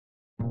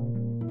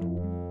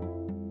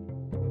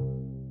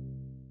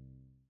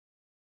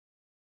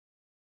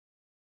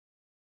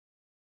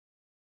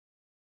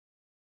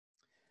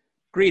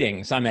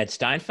Greetings, I'm Ed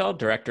Steinfeld,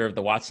 Director of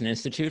the Watson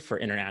Institute for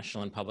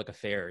International and Public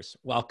Affairs.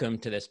 Welcome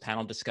to this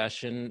panel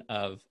discussion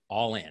of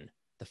All In,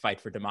 the Fight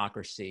for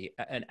Democracy,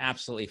 an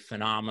absolutely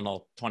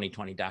phenomenal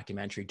 2020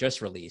 documentary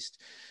just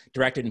released,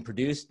 directed and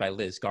produced by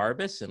Liz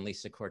Garbus and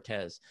Lisa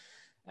Cortez.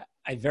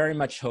 I very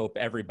much hope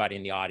everybody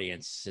in the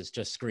audience has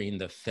just screened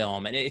the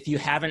film. And if you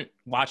haven't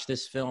watched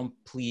this film,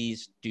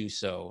 please do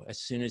so as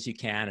soon as you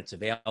can. It's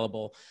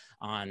available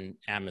on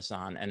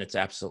Amazon and it's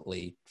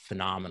absolutely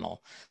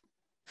phenomenal.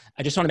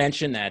 I just want to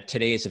mention that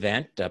today's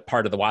event,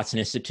 part of the Watson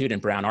Institute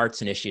and Brown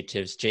Arts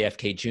Initiative's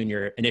JFK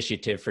Jr.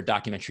 Initiative for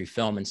Documentary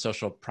Film and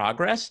Social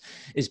Progress,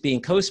 is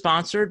being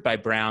co-sponsored by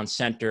Brown's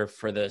Center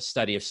for the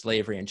Study of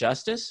Slavery and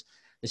Justice,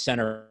 the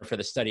Center for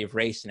the Study of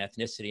Race and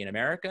Ethnicity in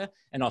America,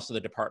 and also the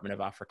Department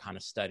of Africana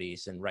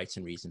Studies and Rights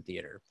and Reason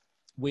Theater.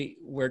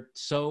 We're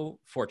so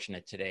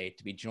fortunate today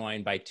to be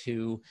joined by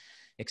two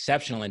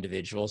exceptional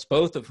individuals,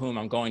 both of whom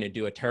I'm going to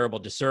do a terrible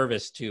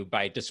disservice to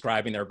by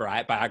describing their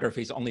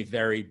biographies only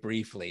very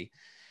briefly.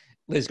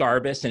 Liz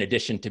Garbus, in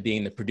addition to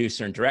being the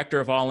producer and director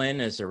of All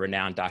In, is a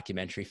renowned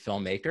documentary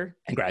filmmaker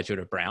and graduate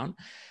of Brown.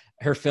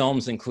 Her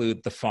films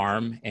include The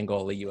Farm,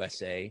 Angola,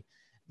 USA,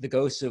 The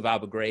Ghosts of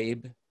Abu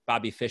Ghraib,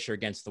 Bobby Fischer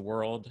Against the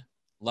World,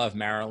 Love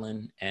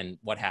Marilyn, and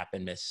What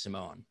Happened, Miss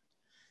Simone.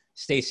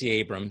 Stacey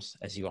Abrams,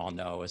 as you all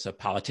know, is a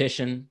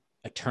politician,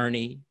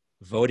 attorney,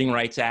 voting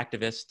rights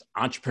activist,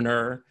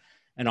 entrepreneur,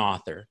 and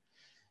author.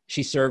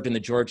 She served in the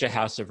Georgia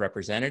House of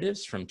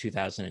Representatives from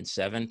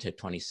 2007 to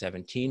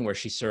 2017, where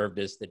she served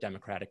as the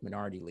Democratic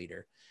Minority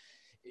Leader.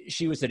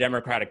 She was the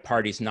Democratic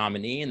Party's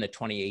nominee in the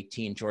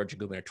 2018 Georgia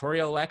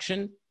gubernatorial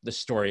election, the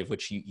story of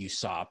which you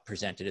saw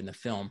presented in the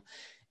film.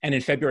 And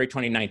in February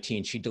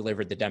 2019, she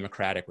delivered the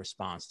Democratic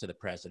response to the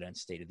President's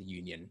State of the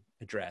Union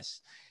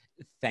address.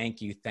 Thank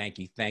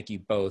you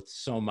both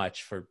so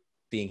much for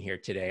being here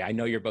today. I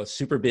know you're both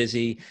super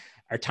busy.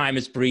 Our time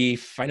is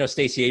brief. I know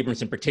Stacey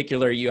Abrams in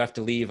particular, you have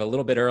to leave a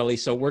little bit early,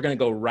 so we're gonna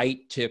go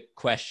right to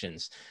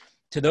questions.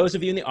 To those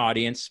of you in the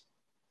audience,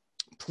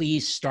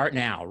 please start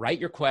now. Write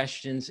your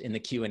questions in the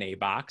Q&A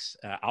box.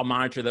 I'll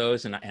monitor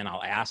those and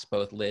I'll ask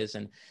both Liz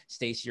and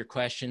Stacey your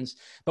questions.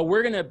 But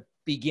we're gonna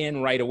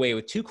begin right away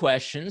with two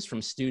questions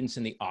from students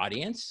in the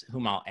audience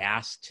whom I'll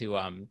ask to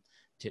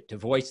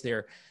voice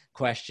their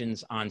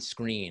questions on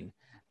screen.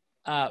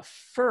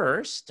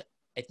 First,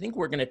 I think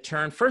we'll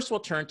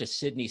turn to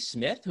Sydney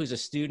Smith, who's a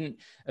student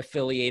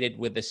affiliated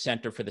with the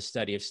Center for the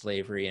Study of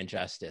Slavery and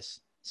Justice.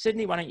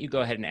 Sydney, why don't you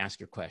go ahead and ask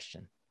your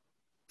question?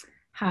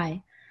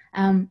 Hi.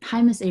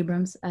 Hi, Ms.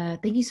 Abrams.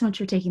 Thank you so much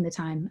for taking the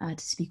time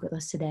to speak with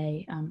us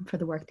today, for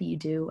the work that you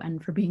do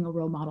and for being a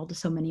role model to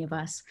so many of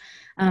us.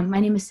 My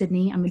name is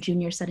Sydney. I'm a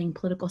junior studying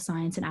political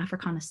science and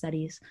Africana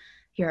studies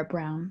here at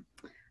Brown.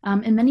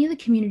 In many of the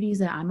communities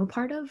that I'm a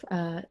part of,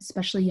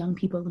 especially young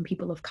people and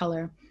people of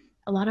color,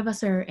 a lot of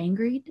us are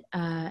angry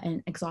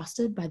and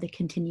exhausted by the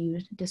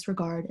continued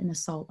disregard and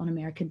assault on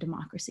American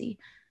democracy,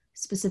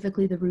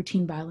 specifically the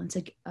routine violence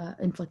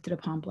inflicted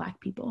upon Black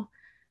people.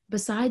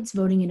 Besides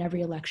voting in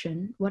every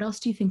election, what else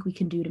do you think we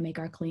can do to make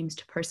our claims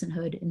to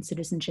personhood and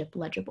citizenship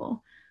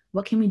legible?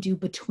 What can we do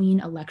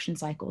between election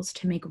cycles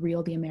to make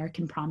real the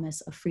American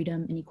promise of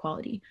freedom and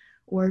equality?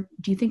 Or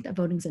do you think that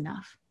voting's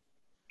enough?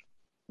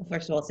 Well,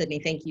 first of all, Sydney,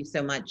 thank you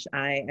so much.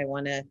 I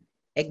want to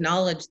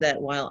acknowledge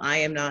that while I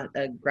am not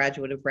a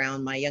graduate of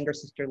Brown, my younger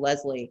sister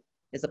Leslie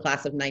is a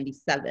class of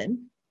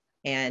 '97.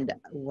 And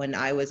when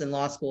I was in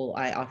law school,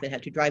 I often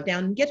had to drive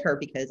down and get her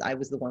because I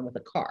was the one with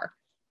a car.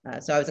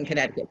 So I was in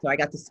Connecticut. So I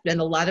got to spend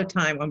a lot of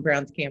time on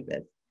Brown's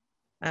campus.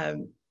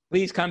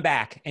 Please come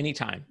back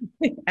anytime.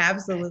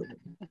 Absolutely.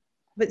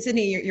 But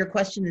Sydney, your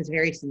question is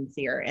very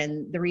sincere.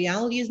 And the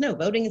reality is no,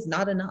 voting is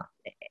not enough.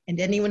 And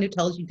anyone who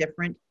tells you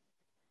different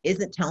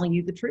isn't telling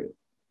you the truth.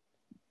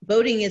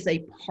 Voting is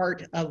a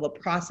part of a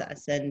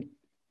process, and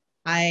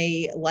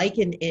I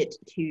liken it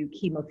to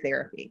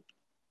chemotherapy.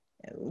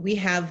 We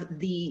have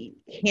the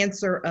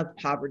cancer of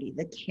poverty,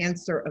 the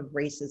cancer of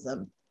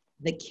racism,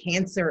 the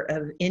cancer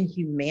of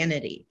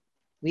inhumanity.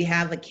 We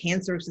have a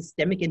cancer of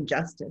systemic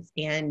injustice,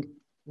 and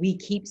we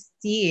keep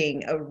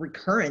seeing a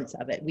recurrence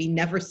of it. We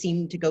never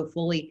seem to go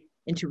fully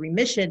into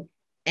remission,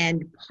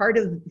 and part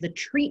of the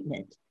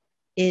treatment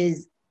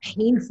is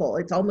painful.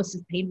 It's almost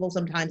as painful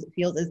sometimes it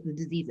feels as the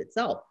disease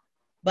itself.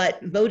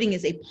 But voting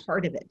is a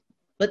part of it.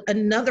 But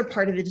another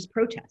part of it is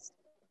protest.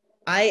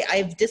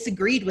 I've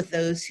disagreed with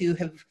those who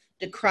have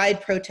decried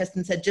protest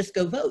and said, just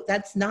go vote.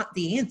 That's not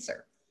the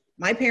answer.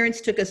 My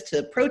parents took us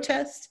to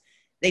protest.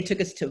 They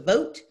took us to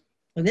vote.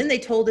 And then they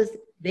told us,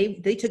 they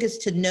took us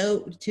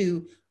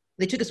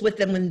they took us with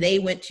them when they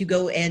went to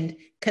go and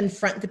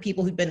confront the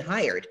people who'd been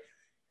hired.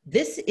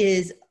 This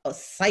is a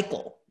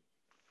cycle.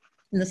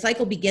 And the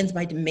cycle begins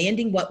by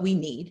demanding what we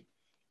need.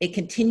 It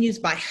continues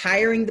by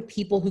hiring the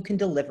people who can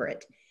deliver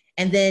it.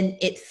 And then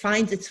it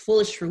finds its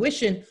fullest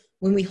fruition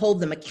when we hold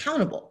them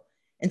accountable.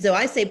 And so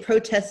I say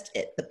protest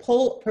at the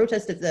poll,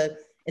 protest in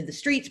the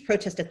streets,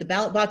 protest at the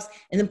ballot box,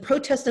 and then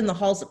protest in the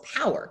halls of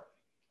power.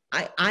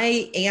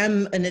 I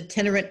am an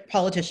itinerant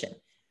politician,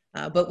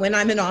 but when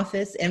I'm in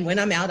office and when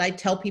I'm out, I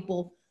tell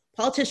people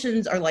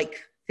Politicians are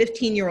like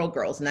 15-year-old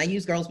girls, and I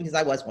use girls because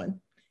I was one,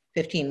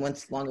 15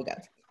 once long ago.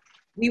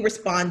 We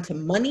respond to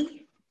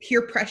money,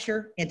 peer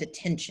pressure, and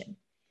attention.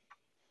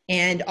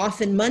 And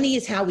often money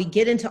is how we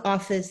get into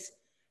office,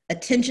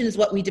 attention is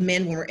what we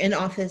demand when we're in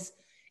office,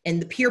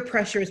 and the peer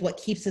pressure is what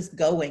keeps us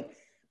going.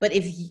 But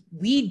if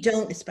we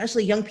don't,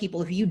 especially young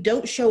people, if you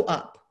don't show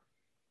up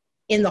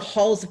in the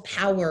halls of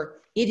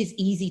power, it is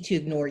easy to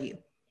ignore you.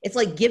 It's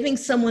like giving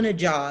someone a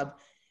job,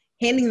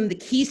 handing them the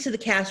keys to the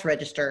cash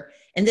register,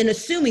 and then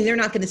assuming they're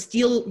not going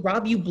to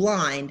rob you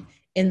blind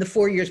in the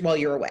 4 years while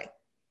you're away.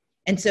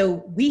 And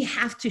so we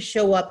have to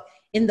show up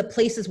in the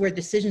places where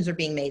decisions are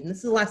being made. And this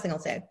is the last thing I'll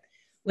say.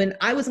 When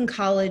I was in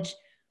college,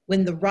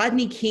 when the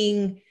Rodney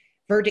King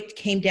verdict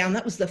came down,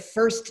 that was the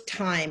first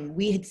time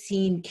we had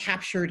seen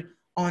captured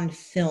on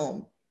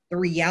film the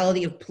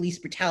reality of police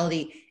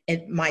brutality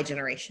in my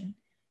generation.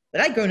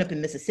 But I'd grown up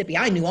in Mississippi.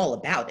 I knew all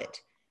about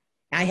it.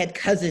 I had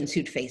cousins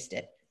who'd faced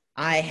it.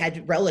 I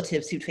had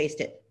relatives who'd faced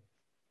it.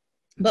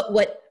 But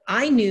what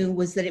I knew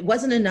was that it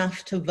wasn't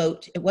enough to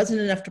vote. It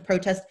wasn't enough to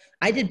protest.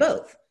 I did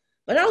both.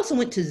 But I also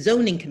went to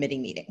zoning committee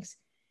meetings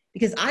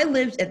because I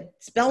lived at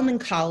Spelman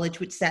College,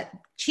 which sat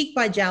cheek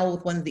by jowl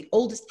with one of the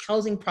oldest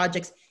housing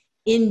projects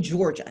in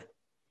Georgia.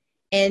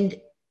 And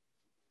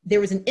there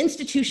was an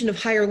institution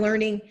of higher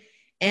learning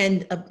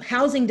and a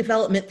housing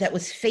development that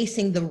was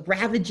facing the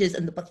ravages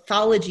and the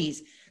pathologies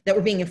that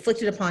were being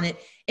inflicted upon it,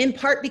 in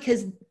part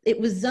because it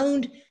was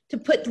zoned to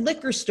put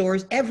liquor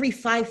stores every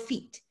 5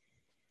 feet.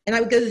 And I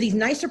would go to these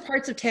nicer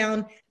parts of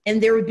town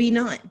and there would be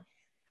none.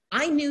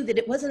 I knew that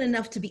it wasn't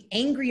enough to be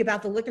angry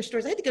about the liquor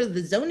stores. I had to go to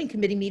the zoning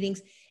committee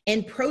meetings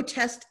and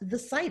protest the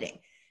siting.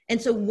 And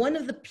so one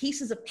of the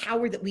pieces of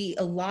power that we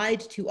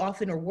allied too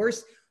often, or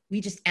worse, we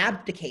just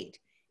abdicate,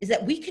 is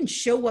that we can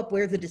show up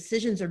where the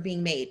decisions are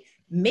being made,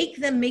 make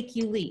them make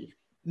you leave,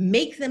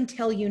 make them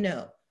tell you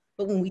no.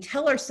 But when we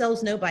tell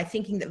ourselves no by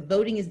thinking that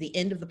voting is the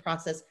end of the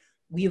process,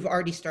 we have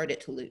already started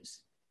to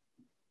lose.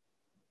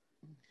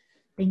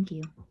 Thank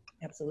you.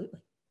 Absolutely.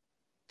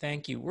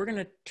 Thank you. We're going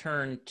to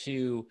turn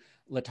to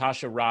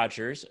Latasha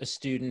Rogers, a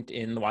student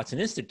in the Watson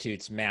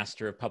Institute's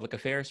Master of Public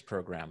Affairs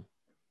program.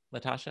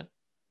 Latasha?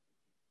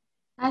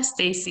 Hi,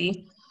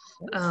 Stacey.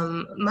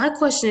 My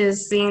question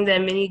is, seeing that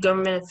many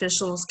government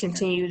officials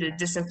continue to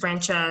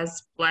disenfranchise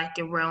Black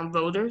and brown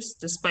voters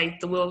despite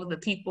the will of the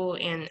people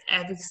and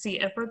advocacy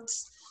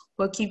efforts,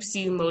 what keeps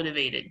you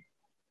motivated?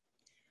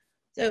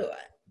 So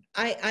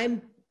I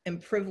am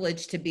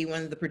privileged to be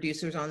one of the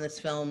producers on this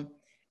film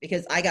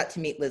because I got to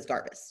meet Liz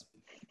Garbus.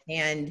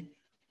 And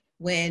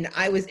when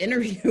I was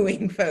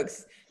interviewing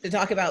folks to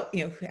talk about,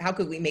 how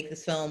could we make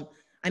this film,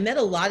 I met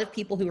a lot of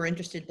people who were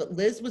interested, but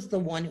Liz was the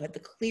one who had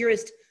the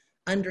clearest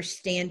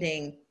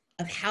understanding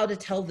of how to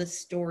tell this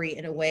story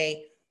in a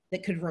way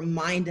that could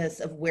remind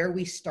us of where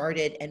we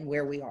started and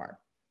where we are.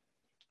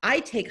 I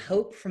take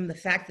hope from the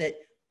fact that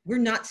we're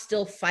not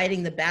still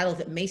fighting the battle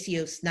that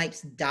Maceo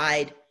Snipes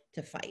died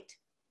to fight,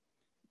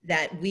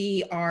 that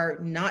we are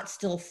not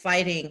still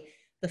fighting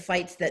the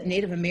fights that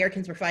Native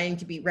Americans were fighting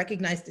to be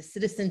recognized as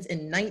citizens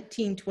in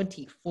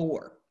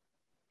 1924,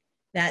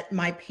 that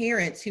my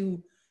parents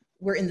who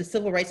were in the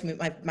civil rights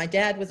movement, my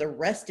dad was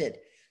arrested.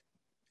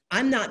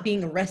 I'm not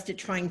being arrested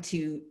trying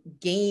to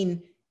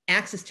gain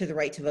access to the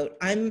right to vote.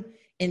 I'm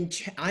in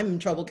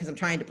trouble because I'm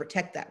trying to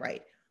protect that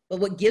right. But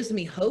what gives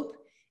me hope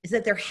is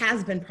that there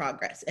has been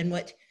progress. And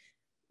what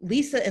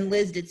Lisa and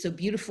Liz did so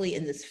beautifully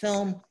in this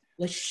film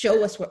was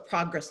show us what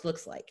progress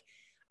looks like.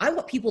 I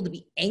want people to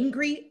be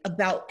angry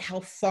about how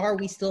far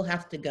we still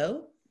have to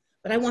go,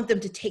 but I want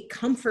them to take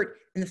comfort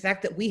in the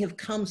fact that we have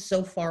come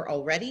so far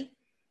already.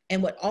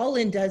 And what All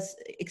In does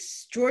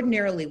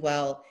extraordinarily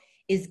well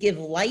is give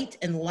light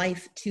and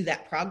life to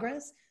that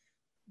progress.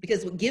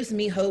 Because what gives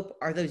me hope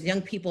are those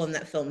young people in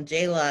that film,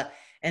 Jayla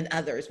and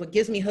others. What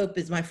gives me hope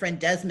is my friend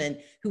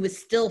Desmond, who is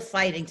still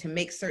fighting to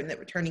make certain that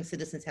returning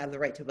citizens have the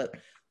right to vote.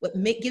 What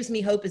gives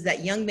me hope is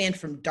that young man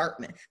from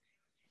Dartmouth,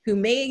 who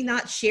may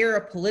not share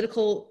a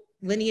political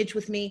lineage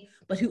with me,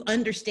 but who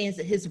understands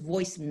that his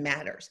voice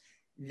matters.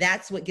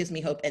 That's what gives me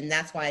hope. And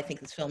that's why I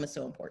think this film is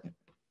so important.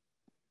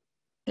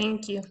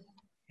 Thank you.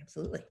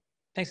 Absolutely.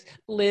 Thanks.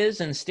 Liz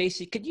and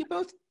Stacey, could you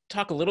both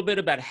talk a little bit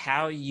about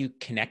how you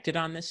connected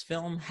on this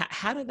film?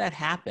 How did that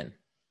happen?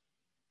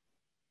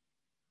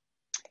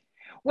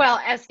 Well,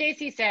 as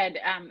Stacey said,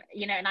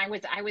 and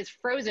I was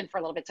frozen for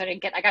a little bit, so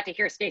I got to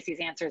hear Stacey's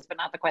answers, but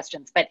not the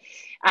questions. But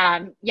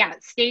yeah,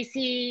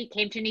 Stacey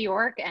came to New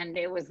York, and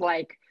it was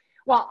like,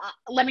 well,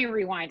 let me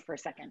rewind for a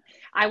second.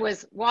 I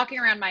was walking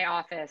around my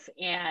office,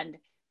 and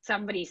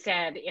somebody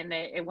said,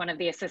 one of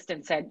the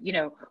assistants said,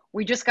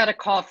 we just got a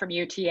call from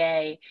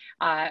UTA.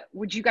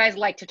 Would you guys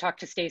like to talk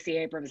to Stacey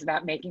Abrams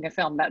about making a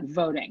film about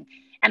voting?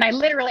 And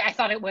I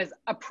thought it was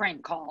a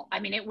prank call. I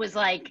mean, it was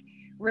like,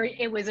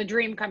 it was a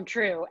dream come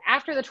true.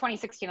 After the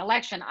 2016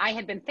 election, I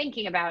had been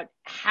thinking about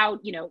how,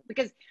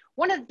 because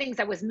one of the things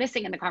that was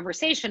missing in the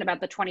conversation about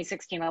the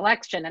 2016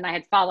 election, and I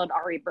had followed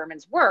Ari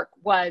Berman's work,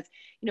 was,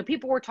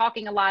 people were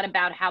talking a lot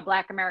about how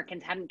Black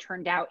Americans hadn't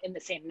turned out in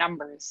the same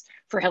numbers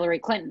for Hillary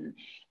Clinton.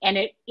 And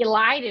it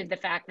elided the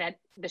fact that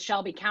the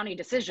Shelby County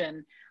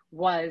decision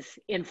was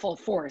in full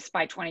force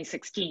by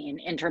 2016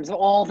 in terms of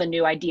all the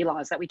new ID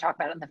laws that we talk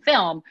about in the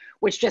film,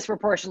 which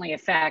disproportionately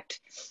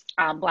affect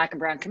Black and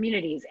brown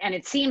communities. And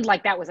it seemed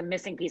like that was a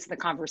missing piece of the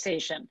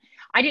conversation.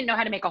 I didn't know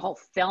how to make a whole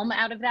film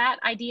out of that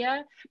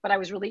idea, but I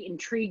was really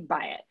intrigued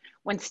by it.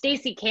 When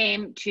Stacey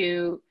came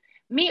to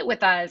meet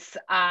with us,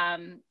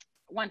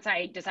 once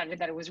I decided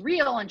that it was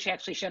real and she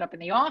actually showed up in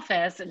the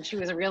office and she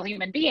was a real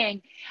human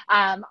being,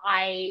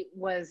 I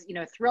was,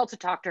 thrilled to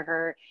talk to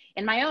her.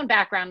 In my own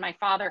background, my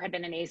father had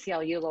been an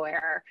ACLU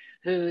lawyer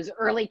whose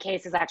early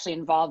cases actually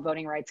involved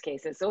voting rights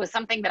cases. So it was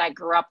something that I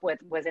grew up with,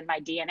 was in my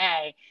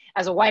DNA.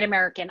 As a white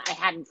American, I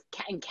hadn't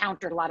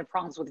encountered a lot of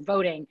problems with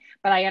voting,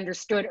 but I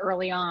understood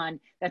early on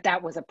that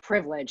that was a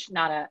privilege,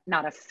 not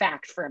a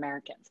fact for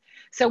Americans.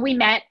 So we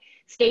met.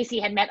 Stacey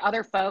had met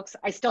other folks.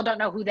 I still don't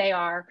know who they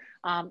are.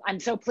 I'm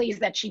so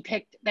pleased that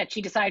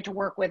she decided to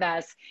work with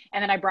us.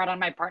 And then I brought on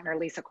my partner,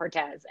 Lisa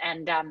Cortez.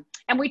 And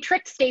we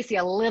tricked Stacey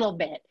a little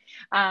bit.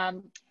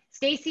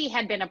 Stacey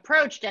had been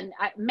approached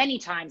many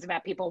times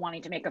about people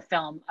wanting to make a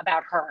film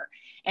about her.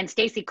 And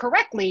Stacey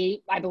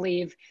correctly, I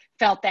believe,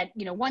 felt that,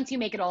 once you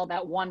make it all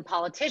about one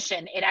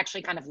politician, it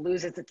actually kind of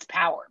loses its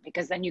power,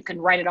 because then you can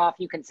write it off.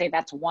 You can say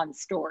that's one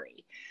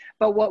story.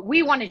 But what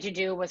we wanted to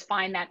do was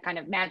find that kind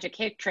of magic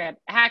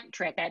hack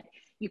trick that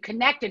you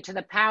connected to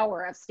the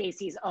power of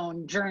Stacey's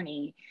own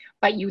journey,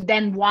 but you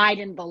then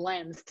widened the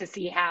lens to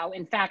see how,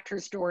 in fact, her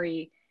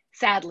story,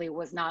 sadly,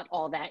 was not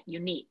all that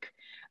unique.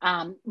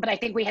 But I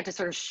think we had to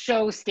sort of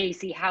show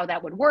Stacey how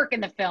that would work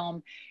in the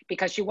film,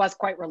 because she was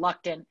quite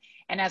reluctant.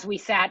 And as we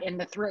sat in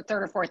the third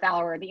or fourth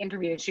hour of the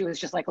interview, she was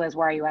just like, Liz,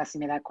 why are you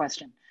asking me that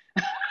question?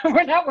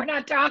 we're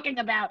not talking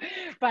about,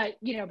 but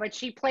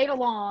she played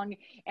along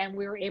and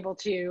we were able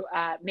to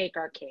make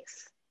our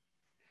case.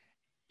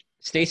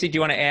 Stacey, do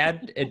you want to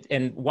add?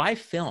 And why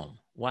film?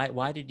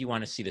 Why did you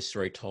want to see the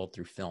story told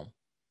through film?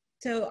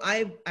 So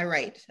I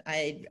write.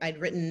 I'd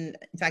written,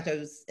 in fact, I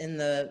was in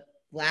the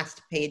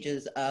last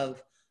pages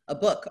of a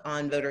book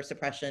on voter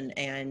suppression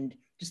and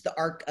just the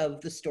arc of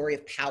the story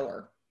of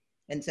power.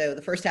 And so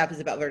the first half is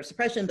about voter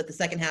suppression, but the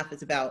second half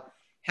is about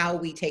how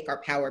we take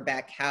our power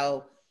back,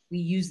 how we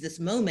use this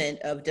moment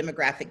of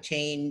demographic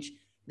change,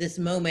 this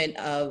moment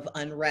of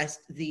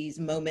unrest, these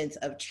moments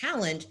of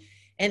challenge,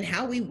 and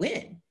how we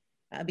win.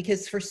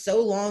 Because for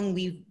so long,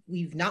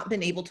 we've not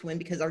been able to win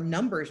because our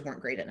numbers weren't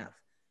great enough.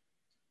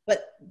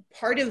 But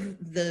part of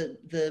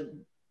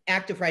the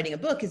act of writing a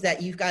book is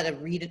that you've got to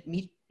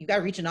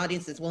reach an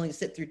audience that's willing to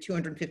sit through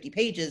 250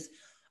 pages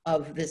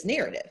of this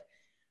narrative.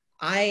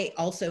 I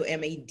also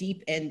am a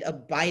deep and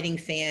abiding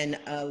fan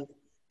of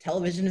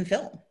television and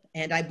film.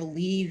 And I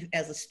believe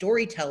as a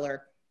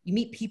storyteller, you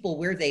meet people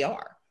where they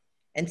are.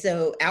 And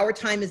so our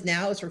time is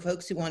now is for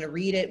folks who want to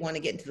read it, want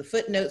to get into the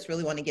footnotes,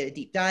 really want to get a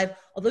deep dive.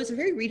 Although it's a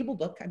very readable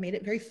book, I made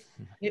it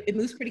it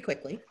moves pretty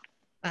quickly.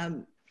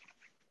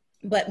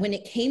 But when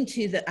it came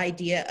to the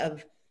idea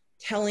of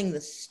telling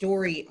the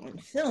story on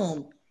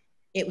film,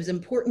 it was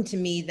important to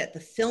me that the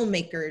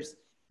filmmakers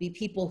be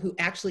people who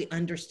actually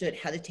understood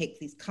how to take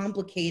these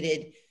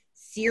complicated,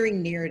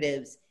 searing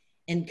narratives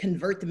and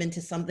convert them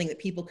into something that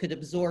people could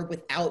absorb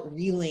without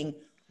reeling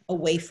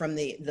away from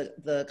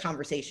the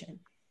conversation.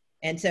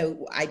 And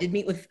so I did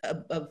meet with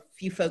a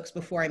few folks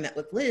before I met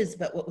with Liz,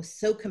 but what was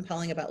so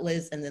compelling about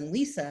Liz and then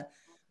Lisa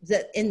was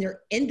that in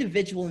their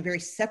individual and very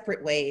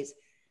separate ways,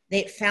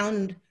 they'd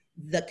found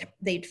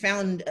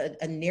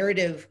a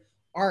narrative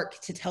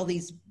arc to tell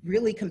these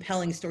really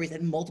compelling stories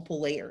at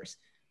multiple layers.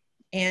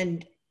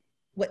 And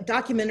what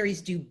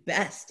documentaries do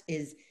best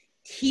is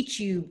teach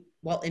you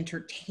while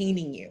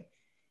entertaining you,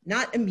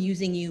 not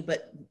amusing you,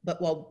 but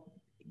while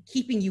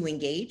keeping you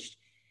engaged.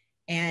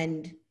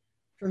 And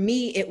for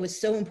me, it was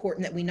so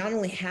important that we not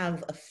only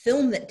have a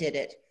film that did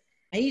it,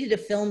 I needed a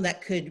film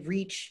that could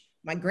reach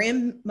my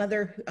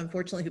grandmother,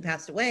 unfortunately, who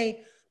passed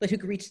away, but who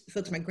could reach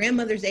folks my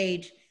grandmother's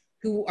age,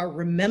 who are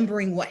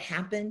remembering what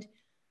happened,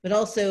 but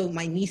also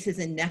my nieces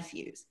and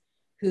nephews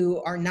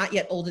who are not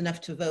yet old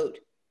enough to vote.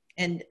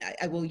 And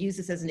I will use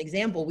this as an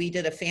example. We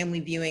did a family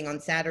viewing on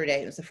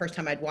Saturday. It was the first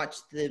time I'd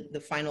watched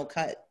the final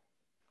cut.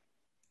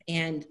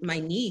 And my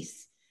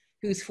niece,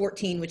 who's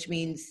 14, which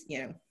means,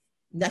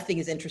 nothing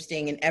is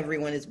interesting and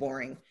everyone is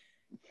boring.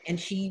 And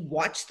she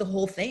watched the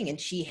whole thing and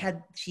she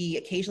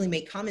occasionally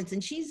made comments,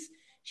 and she's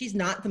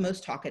not the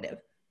most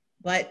talkative,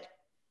 but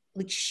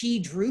like she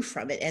drew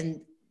from it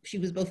and she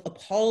was both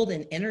appalled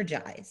and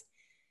energized.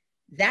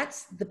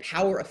 That's the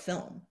power of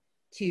film,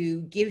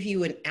 to give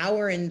you an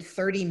hour and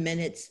 30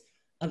 minutes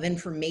of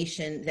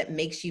information that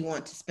makes you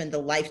want to spend a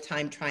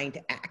lifetime trying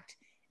to act.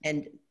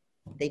 And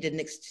they did an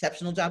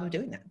exceptional job of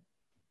doing that.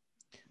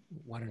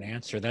 What an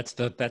answer. That's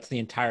the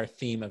entire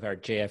theme of our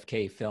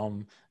JFK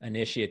Film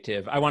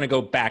Initiative. I want to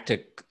go back to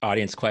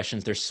audience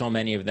questions. There's so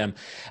many of them.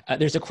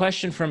 There's a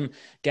question from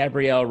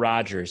Gabrielle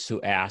Rogers who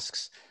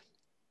asks,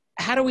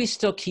 how do we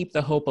still keep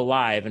the hope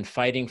alive in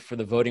fighting for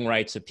the voting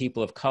rights of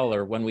people of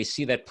color when we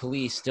see that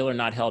police still are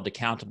not held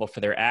accountable for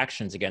their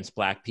actions against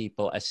Black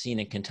people, as seen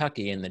in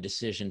Kentucky in the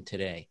decision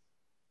today?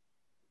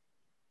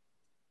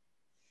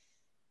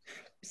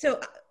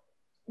 So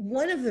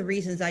one of the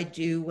reasons I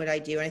do what I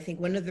do, and I think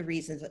one of the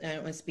reasons, and I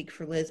don't want to speak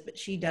for Liz, but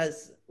she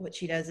does what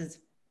she does, is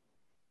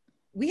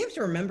we have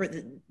to remember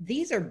that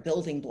these are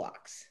building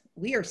blocks.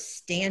 We are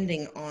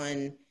standing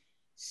on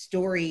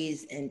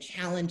stories and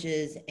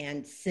challenges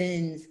and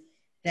sins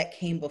that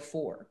came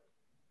before.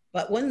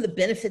 But one of the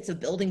benefits of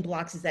building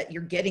blocks is that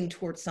you're getting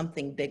towards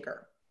something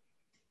bigger.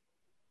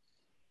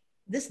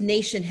 This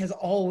nation has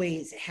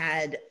always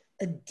had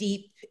a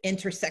deep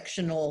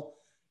intersectional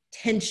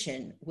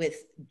tension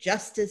with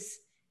justice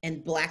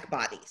and Black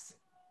bodies,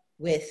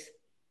 with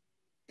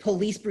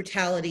police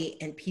brutality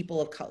and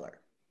people of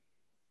color.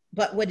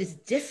 But what is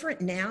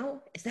different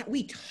now is that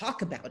we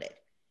talk about it.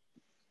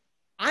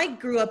 I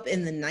grew up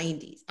in the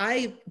 90s.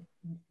 I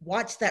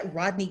watched that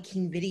Rodney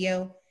King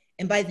video,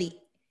 and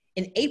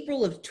in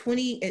April of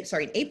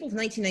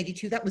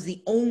 1992, that was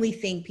the only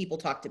thing people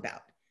talked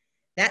about.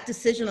 That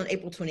decision on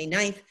April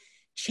 29th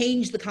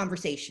changed the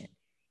conversation.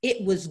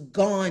 It was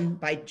gone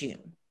by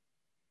June.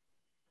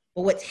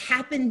 But what's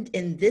happened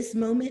in this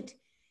moment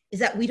is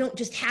that we don't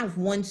just have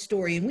one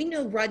story. And we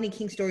know Rodney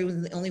King's story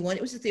wasn't the only one.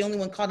 It was just the only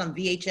one caught on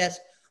VHS,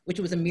 which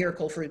was a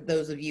miracle for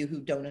those of you who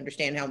don't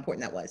understand how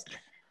important that was.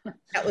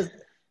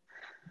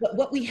 But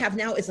what we have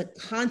now is a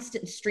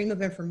constant stream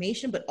of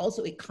information, but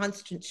also a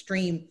constant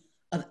stream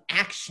of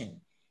action.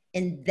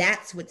 And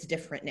that's what's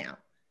different now.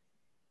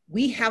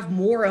 We have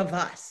more of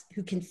us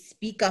who can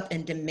speak up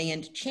and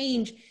demand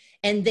change,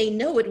 and they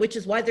know it, which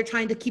is why they're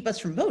trying to keep us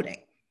from voting.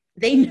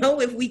 They know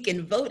if we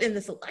can vote in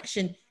this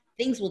election,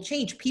 things will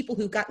change. People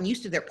who've gotten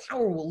used to their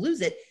power will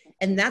lose it.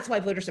 And that's why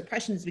voter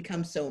suppression has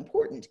become so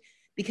important,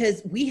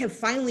 because we have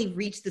finally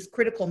reached this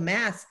critical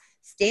mass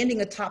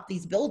standing atop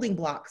these building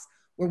blocks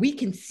where we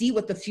can see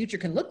what the future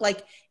can look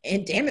like,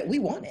 and damn it, we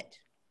want it.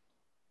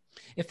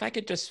 If I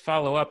could just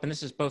follow up, and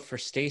this is both for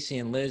Stacey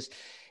and Liz,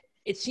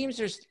 it seems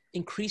there's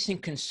increasing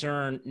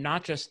concern,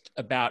 not just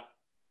about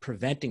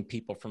preventing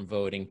people from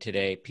voting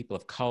today, people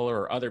of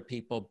color or other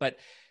people, but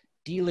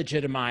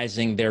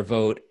delegitimizing their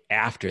vote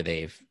after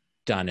they've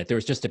done it. There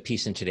was just a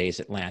piece in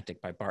today's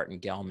Atlantic by Barton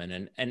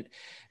Gellman. And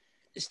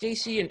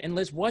Stacey and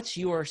Liz, what's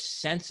your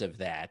sense of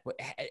that?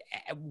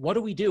 What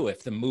do we do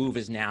if the move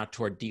is now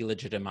toward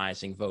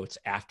delegitimizing votes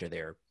after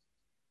they're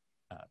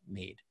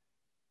made?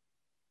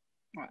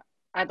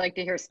 I'd like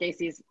to hear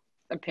Stacey's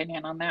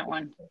opinion on that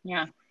one.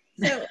 Yeah.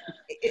 So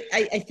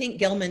I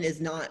think Gellman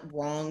is not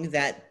wrong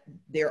that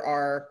there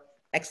are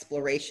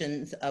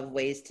explorations of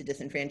ways to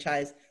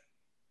disenfranchise.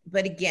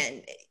 But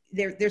again,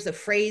 there's a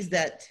phrase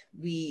that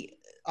we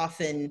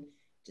often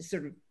just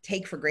sort of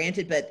take for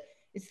granted, but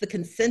it's the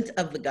consent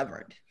of the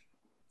governed.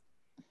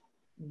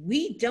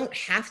 We don't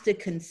have to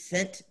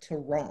consent to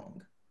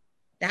wrong.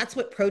 That's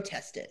what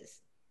protest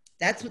is.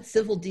 That's what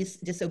civil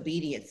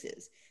disobedience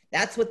is.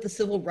 That's what the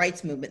civil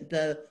rights movement,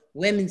 the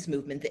women's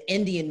movement, the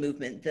Indian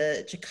movement,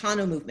 the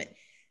Chicano movement,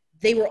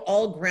 they were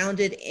all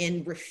grounded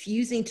in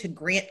refusing to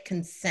grant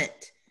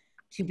consent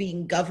to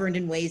being governed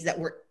in ways that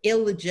were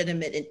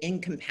illegitimate and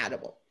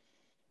incompatible.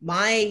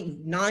 My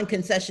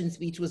non-concession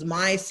speech was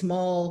my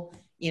small,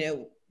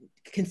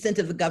 consent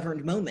of the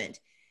governed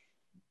moment.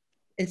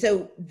 And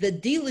so the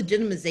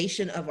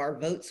delegitimization of our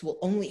votes will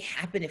only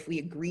happen if we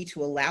agree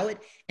to allow it.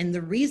 And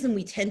the reason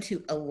we tend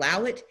to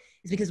allow it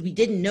is because we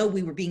didn't know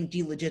we were being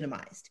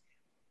delegitimized,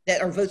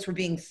 that our votes were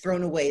being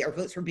thrown away, our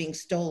votes were being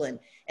stolen.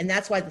 And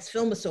that's why this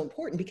film is so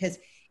important, because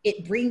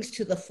it brings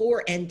to the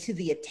fore and to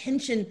the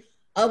attention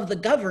of the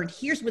governed,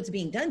 here's what's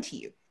being done to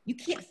you. You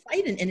can't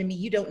fight an enemy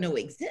you don't know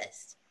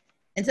exists.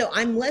 And so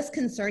I'm less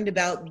concerned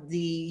about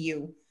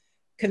the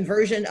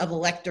conversion of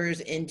electors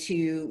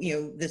into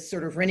this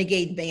sort of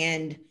renegade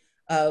band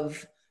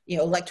of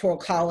electoral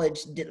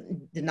college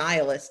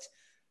denialists.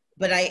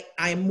 But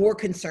I'm more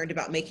concerned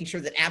about making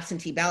sure that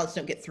absentee ballots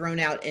don't get thrown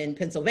out in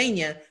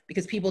Pennsylvania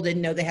because people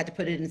didn't know they had to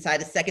put it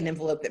inside a second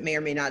envelope that may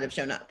or may not have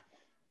shown up.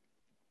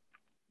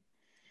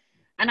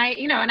 And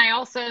I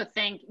also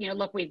think,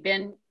 look,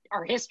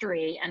 our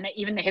history and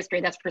even the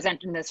history that's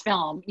presented in this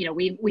film,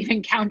 we've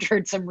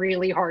encountered some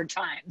really hard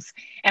times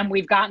and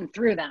we've gotten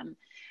through them.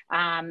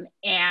 I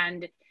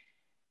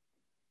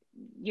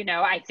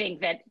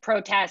think that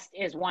protest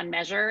is one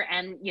measure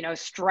and,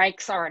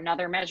 strikes are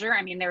another measure.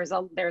 I mean, there's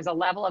a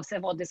level of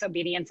civil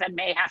disobedience that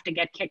may have to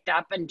get kicked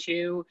up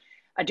into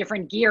a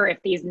different gear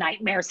if these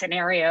nightmare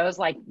scenarios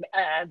like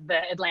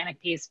the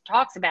Atlantic piece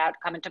talks about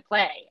come into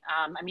play.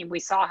 We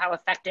saw how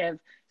effective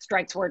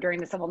strikes were during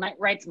the civil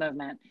rights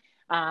movement.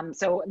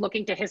 So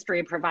looking to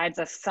history provides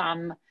us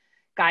some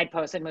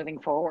guideposts in moving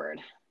forward.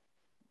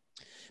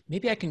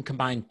 Maybe I can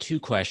combine two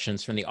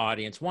questions from the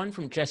audience. One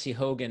from Jesse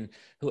Hogan,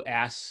 who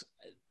asks,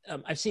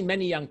 I've seen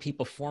many young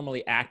people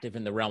formerly active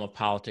in the realm of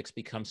politics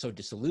become so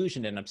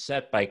disillusioned and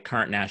upset by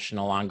current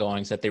national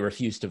ongoings that they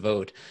refuse to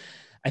vote.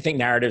 I think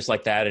narratives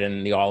like that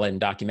in the All In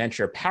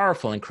documentary are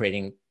powerful in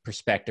creating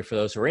perspective for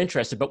those who are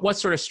interested, but what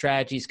sort of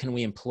strategies can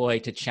we employ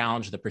to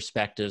challenge the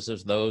perspectives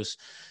of those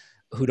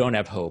who don't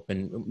have hope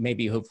and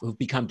maybe who've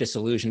become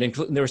disillusioned?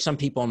 There were some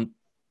people,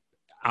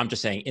 I'm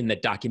just saying, in the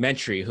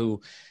documentary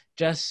who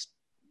just,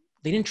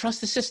 they didn't trust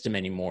the system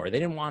anymore. They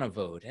didn't want to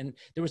vote. And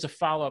there was a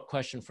follow-up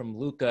question from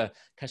Luca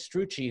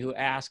Castrucci who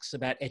asks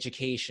about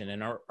education.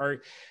 And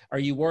are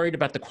you worried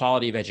about the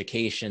quality of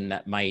education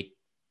that might,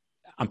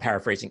 I'm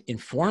paraphrasing,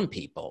 inform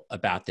people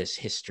about this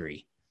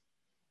history?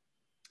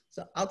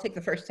 So I'll take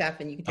the first half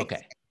and you can take the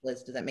second,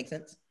 Liz. Does that make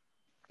sense?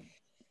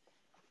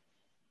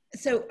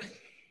 So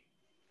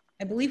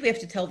I believe we have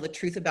to tell the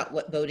truth about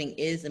what voting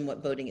is and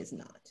what voting is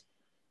not.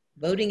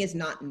 Voting is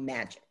not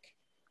magic.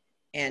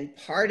 And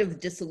part of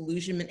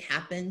disillusionment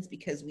happens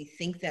because we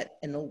think that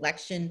an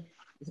election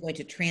is going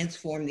to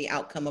transform the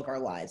outcome of our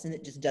lives, and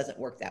it just doesn't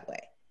work that way.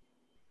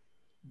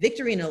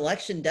 Victory in an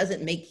election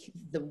doesn't make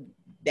the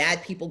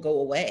bad people go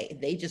away.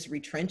 They just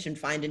retrench and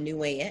find a new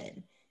way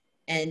in.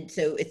 And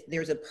so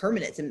there's a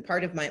permanence, and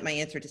part of my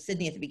answer to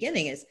Sydney at the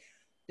beginning is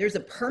there's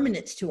a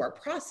permanence to our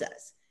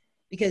process,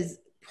 because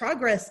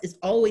progress is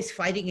always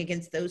fighting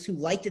against those who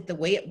liked it the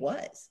way it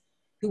was,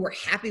 who were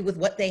happy with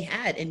what they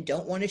had and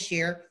don't want to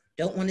share,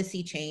 don't want to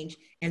see change,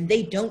 and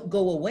they don't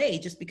go away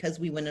just because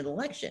we win an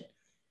election.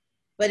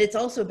 But it's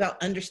also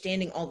about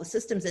understanding all the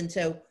systems. And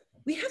so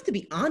we have to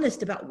be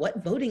honest about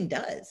what voting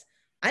does.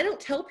 I don't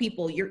tell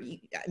people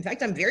in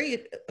fact, I'm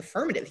very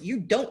affirmative. You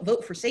don't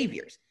vote for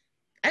saviors.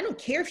 I don't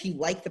care if you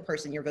like the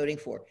person you're voting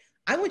for.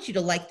 I want you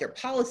to like their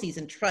policies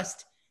and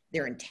trust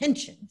their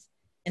intentions.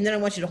 And then I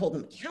want you to hold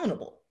them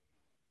accountable.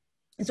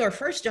 And so our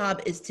first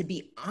job is to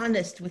be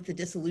honest with the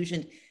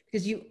disillusioned,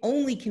 because you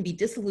only can be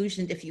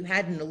disillusioned if you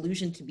had an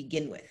illusion to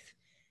begin with.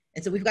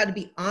 And so we've got to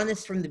be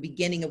honest from the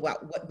beginning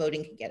about what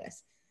voting can get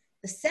us.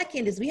 The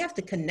second is we have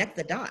to connect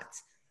the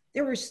dots.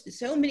 There were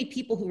so many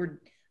people who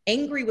were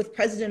angry with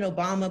President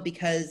Obama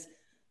because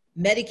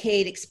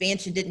Medicaid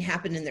expansion didn't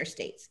happen in their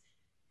states,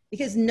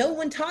 because no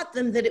one taught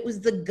them that it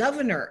was the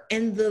governor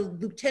and the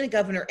lieutenant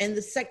governor and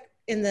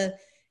the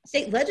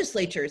state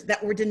legislatures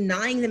that were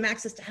denying them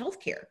access to health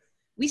care.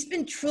 We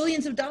spend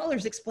trillions of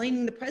dollars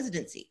explaining the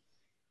presidency.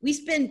 We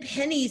spend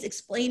pennies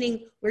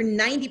explaining where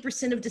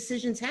 90% of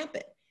decisions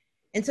happen.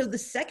 And so the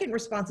second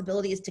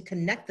responsibility is to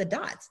connect the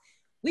dots.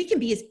 We can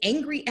be as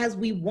angry as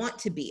we want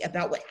to be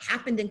about what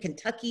happened in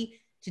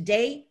Kentucky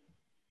today,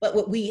 but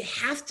what we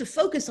have to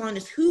focus on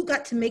is who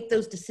got to make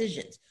those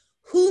decisions,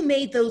 who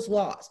made those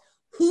laws,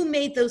 who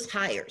made those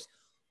hires,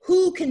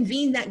 who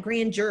convened that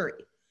grand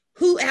jury,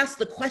 who asked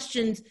the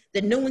questions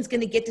that no one's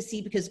going to get to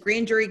see because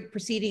grand jury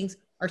proceedings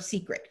are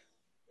secret.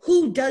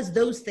 Who does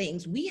those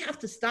things? We have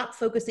to stop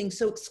focusing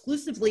so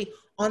exclusively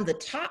on the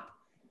top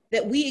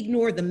that we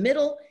ignore the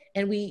middle,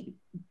 and we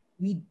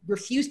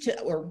refuse to,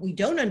 or we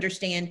don't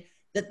understand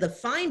that the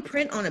fine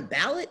print on a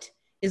ballot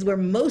is where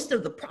most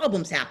of the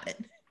problems happen.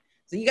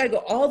 So you got to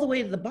go all the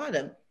way to the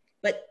bottom.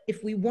 But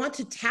if we want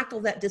to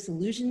tackle that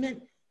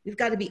disillusionment, we've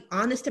got to be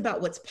honest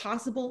about what's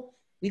possible.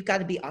 We've got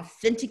to be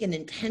authentic and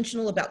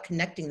intentional about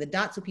connecting the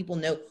dots so people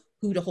know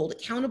who to hold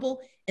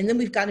accountable. And then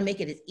we've got to make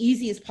it as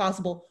easy as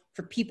possible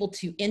for people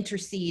to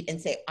intercede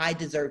and say, I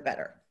deserve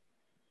better.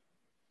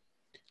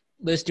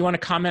 Liz, do you want to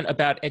comment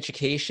about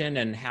education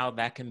and how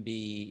that can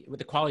be,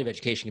 the quality of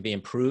education can be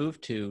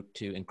improved to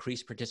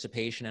increase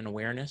participation and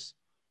awareness?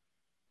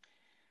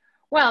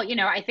 Well, you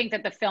know, I think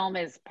that the film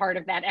is part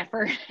of that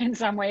effort in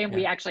some way. And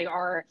we actually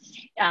are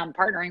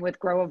partnering with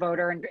Grow a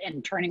Voter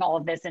and turning all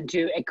of this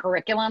into a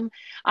curriculum.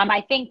 I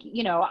think,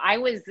 you know, I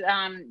was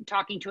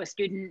talking to a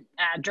student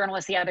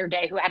journalist the other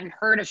day who hadn't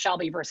heard of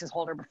Shelby versus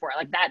Holder before.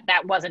 Like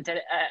that wasn't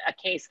a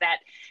case that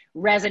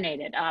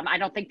resonated. I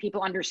don't think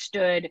people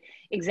understood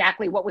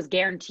exactly what was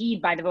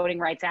guaranteed by the Voting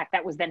Rights Act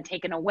that was then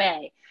taken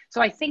away.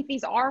 So I think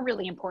these are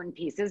really important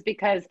pieces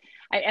because,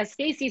 as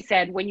Stacey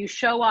said, when you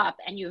show up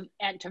and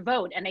to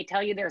vote and they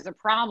tell you there's a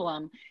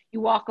problem,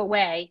 you walk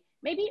away.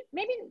 Maybe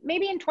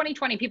in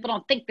 2020 people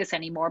don't think this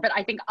anymore, but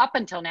I think up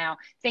until now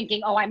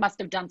thinking, oh, I must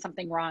have done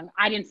something wrong.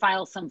 I didn't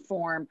file some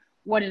form.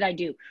 What did I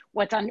do?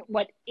 What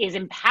is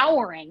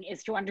empowering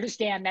is to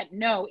understand that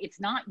no, it's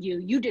not you.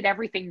 You did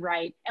everything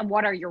right. And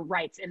what are your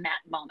rights in that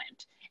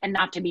moment, and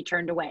not to be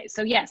turned away.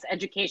 So yes,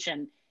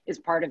 education is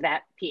part of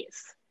that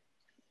piece.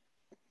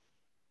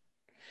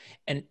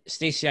 And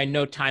Stacey, I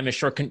know time is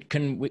short.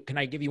 Can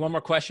I give you one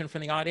more question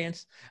from the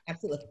audience?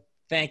 Absolutely.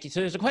 Thank you.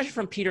 So there's a question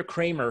from Peter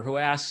Kramer who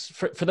asks,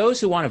 for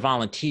those who want to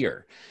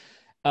volunteer,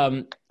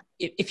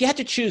 if you had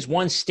to choose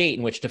one state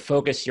in which to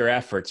focus your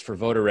efforts for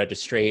voter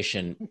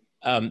registration,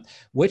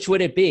 which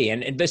would it be?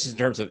 And this is in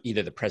terms of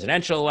either the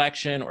presidential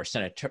election or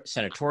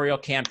senatorial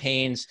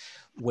campaigns.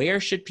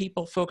 Where should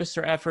people focus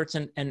their efforts?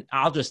 And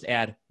I'll just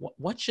add,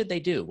 what should they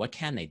do? What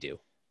can they do?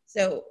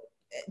 So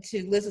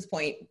to Liz's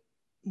point,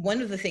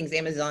 one of the things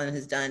Amazon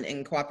has done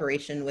in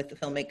cooperation with the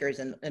filmmakers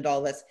and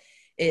all this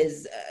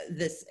is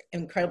this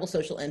incredible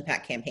social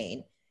impact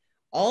campaign.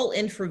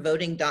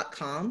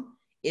 Allinforvoting.com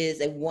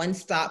is a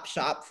one-stop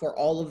shop for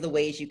all of the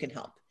ways you can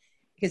help.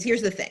 Because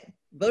here's the thing,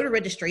 voter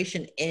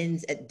registration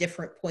ends at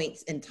different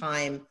points in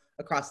time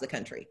across the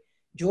country.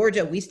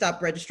 Georgia, we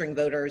stopped registering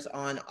voters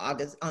on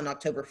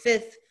October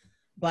 5th,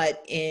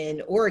 but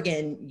in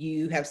Oregon,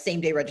 you have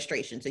same-day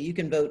registration, so you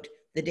can vote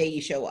the day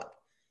you show up.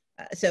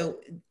 So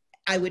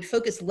I would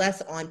focus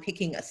less on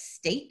picking a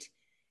state,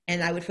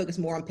 and I would focus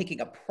more on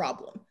picking a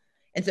problem.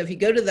 And so if you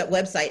go to that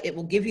website, it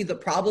will give you the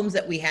problems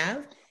that we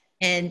have,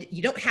 and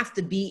you don't have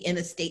to be in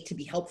a state to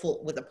be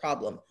helpful with a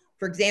problem.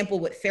 For example,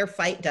 what Fair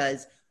Fight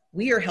does,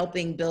 we are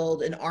helping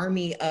build an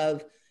army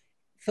of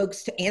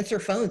folks to answer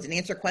phones and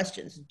answer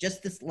questions.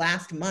 Just this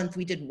last month,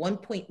 we did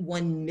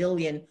 1.1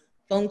 million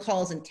phone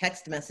calls and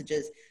text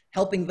messages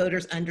helping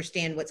voters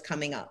understand what's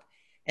coming up.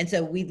 And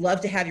so we'd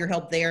love to have your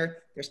help there.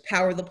 There's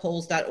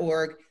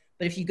powerthepolls.org.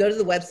 But if you go to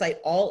the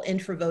website,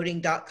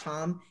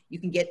 allinforvoting.com, you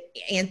can get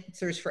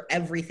answers for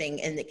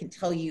everything, and it can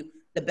tell you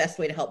the best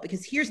way to help.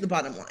 Because here's the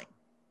bottom line.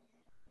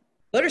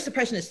 Voter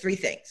suppression is three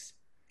things.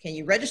 Can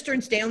you register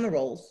and stay on the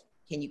rolls?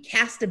 Can you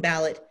cast a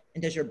ballot?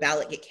 And does your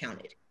ballot get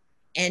counted?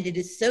 And it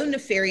is so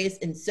nefarious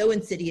and so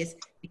insidious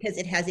because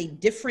it has a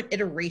different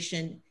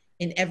iteration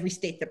in every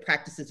state that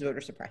practices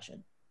voter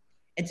suppression.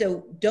 And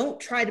so don't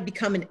try to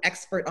become an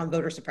expert on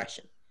voter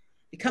suppression.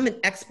 Become an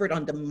expert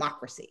on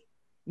democracy,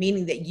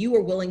 meaning that you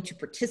are willing to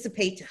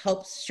participate to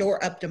help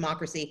shore up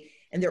democracy.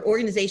 And there are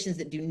organizations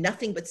that do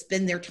nothing but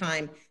spend their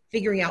time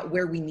figuring out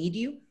where we need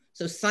you.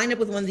 So sign up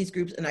with one of these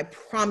groups, and I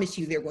promise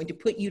you they're going to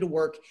put you to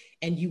work,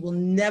 and you will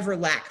never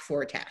lack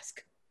for a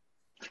task.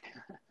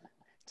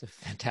 It's a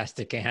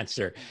fantastic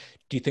answer.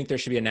 Do you think there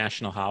should be a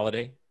national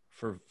holiday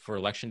for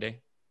Election Day?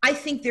 I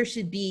think there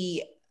should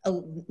be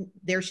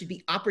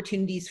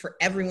opportunities for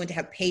everyone to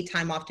have paid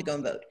time off to go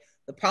and vote.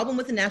 The problem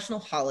with a national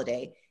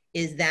holiday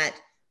is that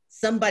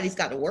somebody's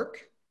got to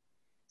work.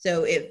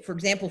 So if, for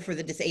example, for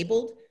the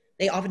disabled,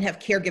 they often have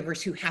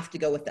caregivers who have to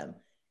go with them.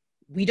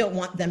 We don't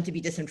want them to be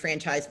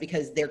disenfranchised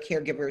because their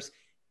caregivers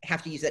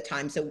have to use that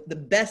time. So the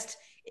best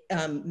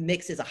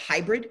mix is a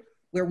hybrid,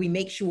 where we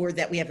make sure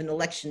that we have an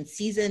election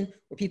season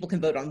where people can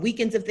vote on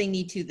weekends if they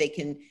need to. They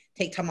can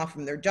take time off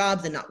from their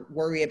jobs and not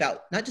worry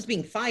about not just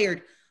being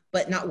fired,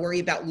 but not worry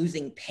about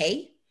losing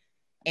pay.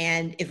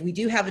 And if we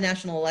do have a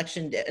national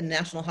election, a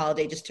national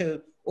holiday, just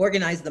to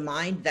organize the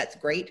mind, that's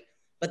great.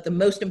 But the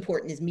most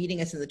important is meeting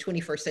us in the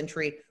 21st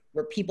century,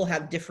 where people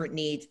have different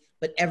needs,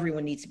 but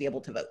everyone needs to be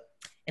able to vote.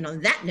 And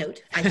on that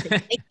note, I say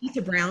thank you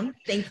to Brown.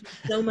 Thank you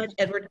so much,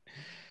 Edward.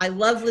 I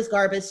love Liz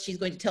Garbus. She's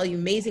going to tell you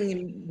amazing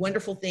and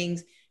wonderful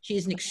things. She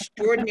is an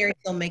extraordinary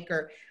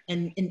filmmaker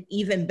and an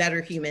even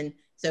better human.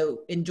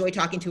 So enjoy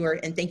talking to her.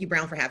 And thank you,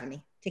 Brown, for having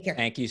me. Take care.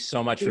 Thank you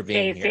so much for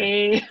being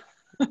here.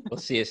 We'll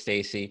see you,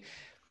 Stacey.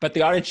 But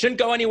the audience shouldn't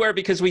go anywhere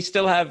because we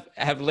still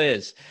have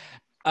Liz.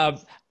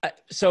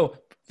 So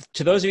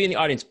to those of you in the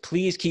audience,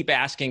 please keep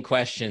asking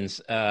questions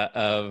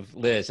of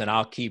Liz, and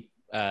I'll keep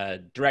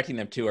directing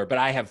them to her. But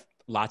I have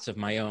lots of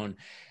my own.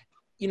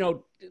 You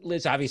know,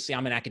 Liz, obviously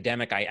I'm an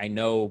academic. I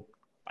know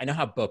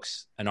how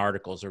books and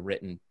articles are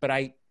written, but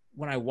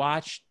when I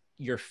watched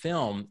your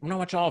film, when I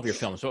watched all of your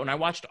films, but when I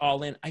watched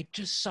All In, I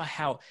just saw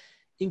how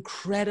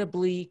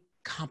incredibly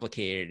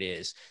complicated it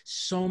is.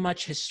 So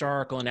much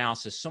historical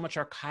analysis, so much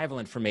archival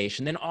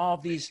information, then all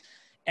these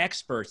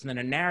experts, and then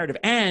a narrative,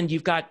 and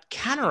you've got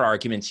counter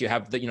arguments. You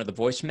have the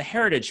voice from the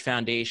Heritage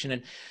Foundation,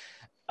 and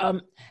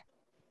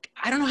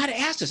I don't know how to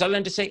ask this other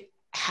than to say,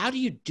 how do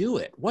you do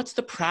it? What's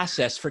the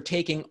process for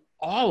taking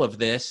all of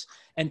this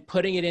and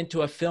putting it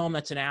into a film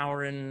that's an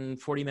hour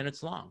and 40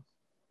 minutes long?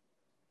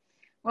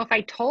 Well, if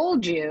I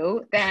told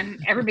you, then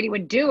everybody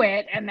would do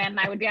it, and then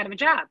I would be out of a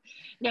job.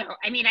 No,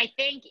 I mean, I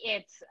think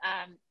it's,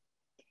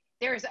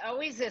 there's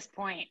always this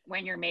point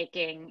when you're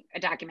making a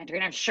documentary,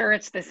 and I'm sure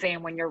it's the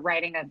same when you're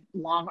writing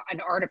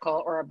an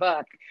article or a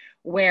book,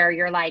 where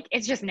you're like,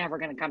 it's just never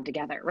going to come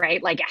together,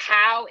 right? Like,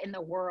 how in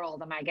the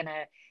world am I going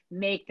to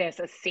make this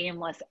a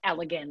seamless,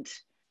 elegant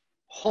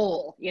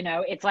whole?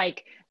 It's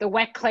like the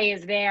wet clay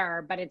is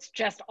there, but it's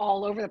just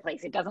all over the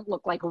place. It doesn't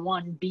look like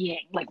one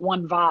being, like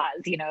one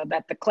vase,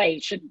 that the clay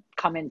should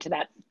come into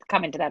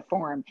that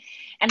form.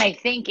 And I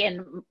think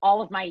in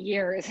all of my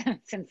years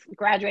since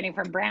graduating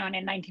from Brown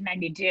in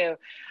 1992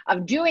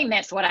 of doing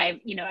this, what I've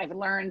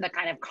learned the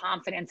kind of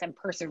confidence and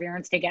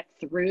perseverance to get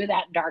through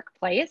that dark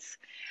place.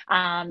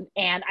 And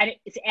at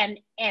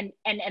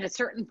a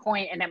certain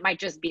point, and it might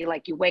just be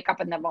like you wake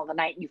up in the middle of the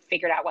night and you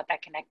figured out what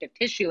that connective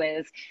tissue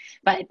is,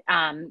 but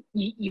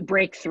you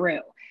break through.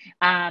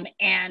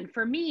 And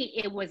for me,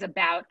 it was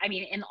about,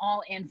 in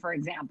All In, for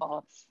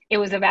example, it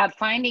was about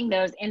finding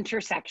those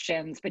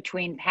intersections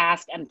between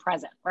past and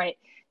present, right?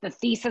 The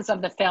thesis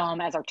of the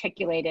film, as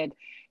articulated,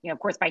 of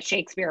course, by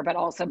Shakespeare, but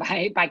also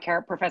by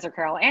Professor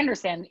Carol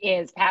Anderson,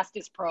 is past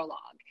is prologue.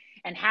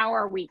 And how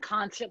are we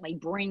constantly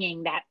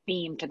bringing that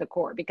theme to the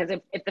core? Because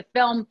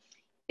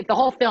if the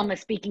whole film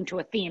is speaking to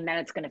a theme, then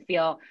it's going to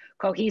feel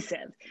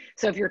cohesive.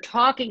 So if you're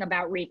talking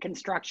about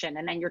Reconstruction,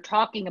 and then you're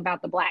talking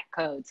about the Black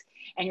codes,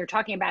 and you're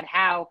talking about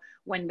how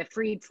when the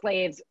freed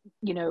slaves,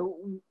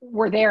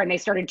 were there and they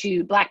started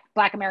to,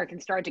 Black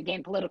Americans started to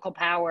gain political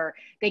power,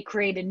 they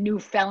created new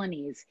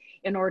felonies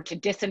in order to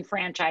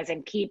disenfranchise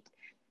and keep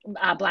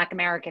Black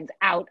Americans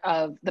out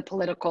of the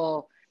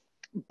political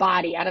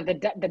body, out of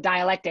the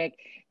dialectic,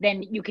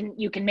 then you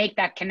can make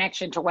that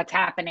connection to what's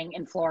happening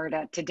in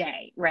Florida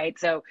today, right?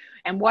 So,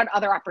 and what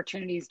other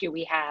opportunities do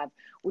we have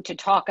to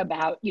talk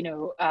about,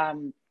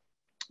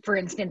 for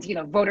instance,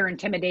 voter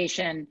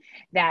intimidation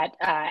that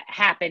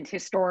happened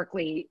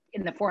historically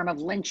in the form of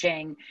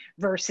lynching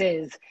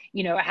versus,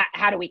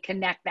 how do we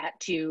connect that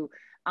to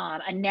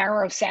a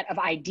narrow set of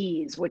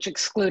IDs which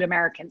exclude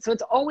Americans. So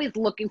it's always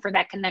looking for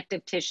that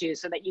connective tissue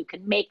so that you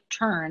can make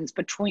turns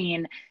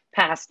between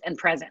past and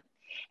present.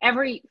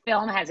 Every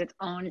film has its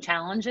own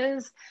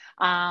challenges.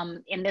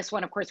 In this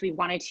one, of course, we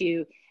wanted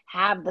to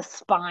have the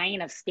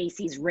spine of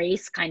Stacey's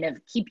race kind of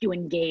keep you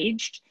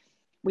engaged.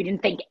 We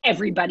didn't think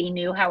everybody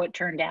knew how it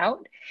turned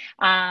out.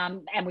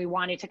 And we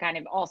wanted to kind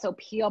of also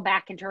peel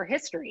back into her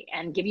history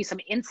and give you some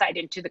insight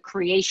into the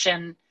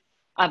creation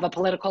of a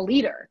political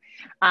leader.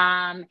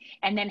 And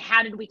then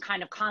how did we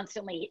kind of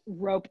constantly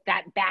rope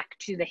that back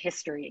to the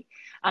history?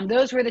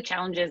 Those were the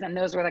challenges, and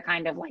those were the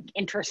kind of like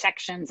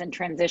intersections and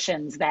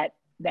transitions that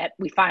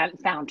we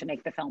found to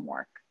make the film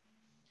work.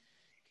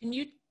 Can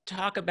you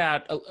talk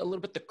about a little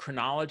bit the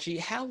chronology?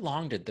 How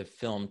long did the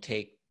film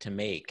take to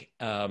make?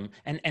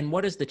 And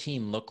what does the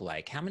team look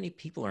like? How many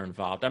people are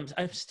involved?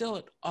 I'm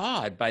still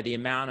awed by the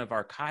amount of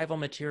archival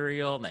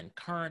material and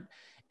current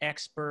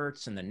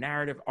experts and the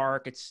narrative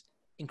arc. It's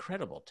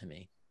incredible to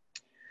me.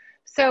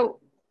 So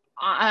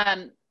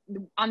on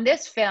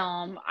this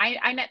film,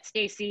 I met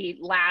Stacey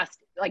last,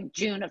 like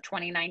June of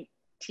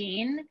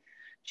 2019.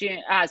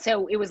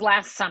 So it was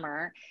last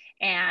summer,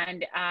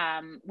 and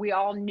we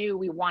all knew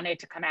we wanted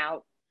to come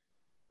out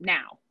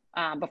now.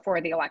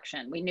 Before the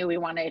election. We knew we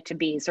wanted it to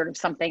be sort of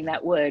something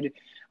that would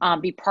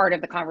be part of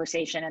the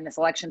conversation in this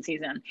election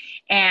season.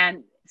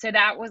 And so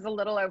that was a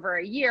little over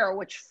a year,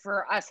 which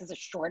for us is a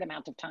short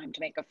amount of time to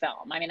make a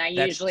film. I mean, that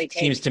usually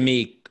seems to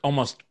me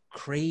almost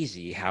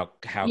crazy how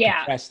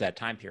compressed that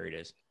time period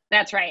is.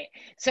 That's right.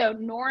 So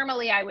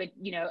normally I would,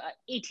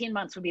 18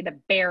 months would be the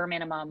bare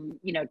minimum.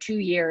 2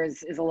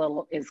 years is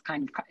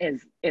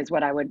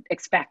what I would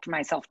expect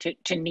myself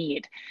to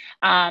need.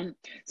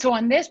 So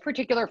on this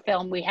particular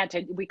film, we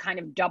kind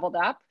of doubled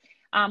up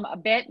a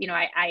bit.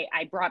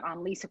 I brought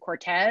on Lisa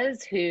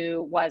Cortez,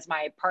 who was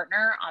my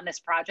partner on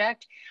this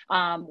project.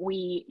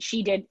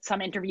 She did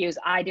some interviews.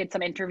 I did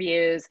some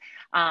interviews.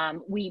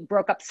 We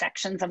broke up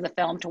sections of the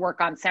film to work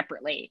on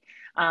separately.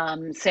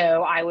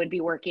 So I would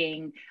be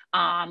working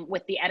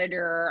with the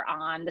editor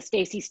on the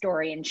Stacey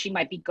story, and she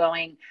might be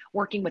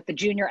working with the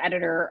junior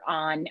editor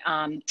on,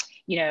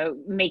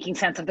 making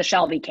sense of the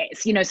Shelby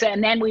case, so,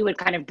 and then we would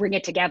kind of bring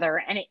it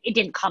together, and it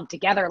didn't come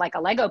together like a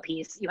Lego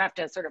piece. You have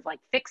to sort of like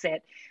fix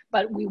it,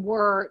 but we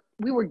were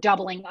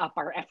doubling up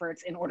our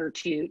efforts in order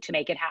to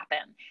make it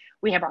happen.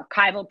 We have our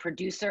archival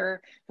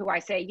producer who I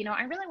say,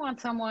 I really want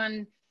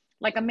someone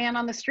like a man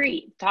on the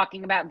street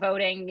talking about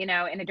voting, in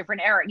a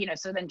different era,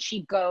 so then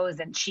she goes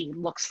and she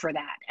looks for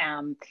that.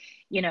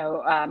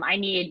 I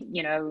need,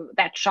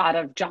 that shot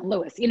of John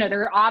Lewis,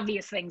 there are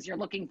obvious things you're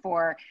looking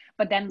for,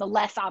 but then the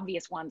less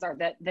obvious ones are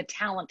the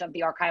talent of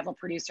the archival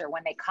producer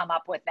when they come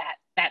up with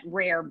that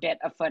rare bit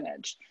of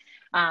footage.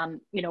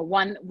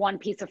 One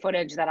piece of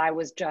footage that I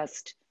was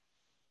just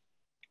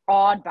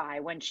awed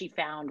by when she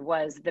found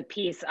was the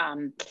piece,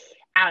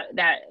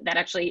 that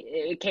actually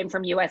it came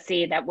from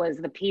USC. That was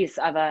the piece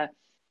of a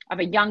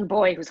young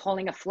boy who's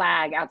holding a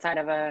flag outside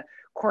of a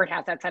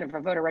courthouse, outside of a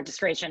voter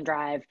registration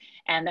drive,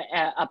 and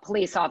a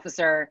police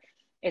officer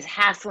is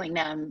hassling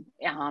them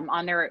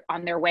on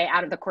their way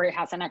out of the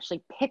courthouse, and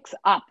actually picks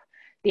up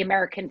the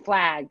American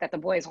flag that the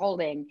boy is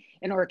holding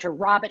in order to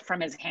rob it from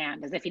his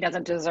hand, as if he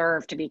doesn't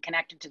deserve to be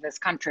connected to this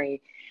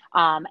country.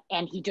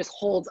 And he just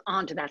holds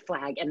onto that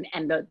flag,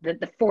 and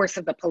the force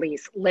of the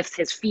police lifts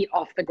his feet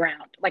off the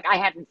ground. Like, I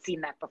hadn't seen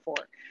that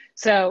before.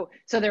 So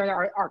there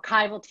are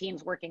archival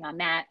teams working on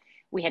that.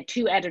 We had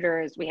 2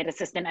 editors, we had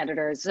assistant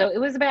editors. So it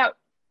was about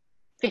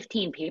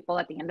 15 people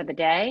at the end of the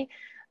day.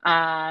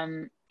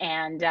 And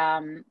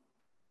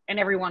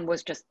everyone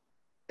was just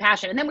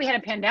passionate. And then we had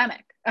a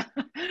pandemic,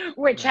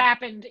 which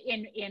happened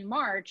in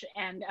March,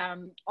 and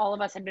all of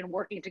us had been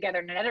working together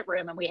in an edit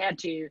room, and we had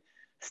to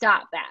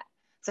stop that.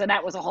 So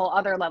that was a whole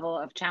other level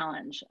of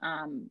challenge.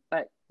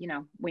 But,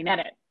 we met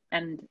it,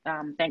 and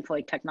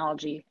thankfully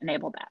technology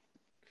enabled that.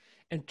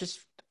 And just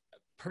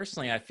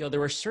personally, I feel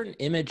there were certain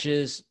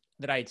images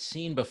that I'd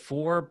seen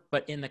before,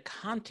 but in the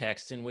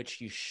context in which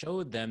you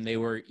showed them, they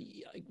were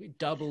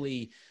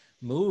doubly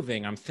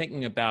moving. I'm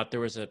thinking about,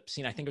 there was a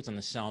scene, I think it was on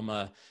the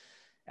Selma,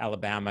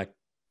 Alabama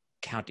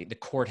county, the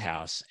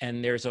courthouse,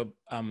 and there's a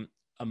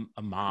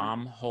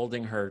mom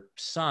holding her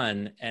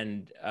son,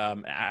 and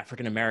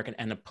African-American,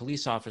 and a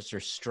police officer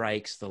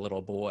strikes the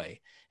little boy,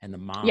 and the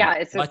mom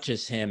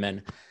clutches him.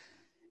 And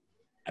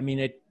I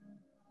mean,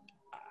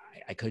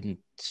 I couldn't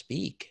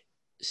speak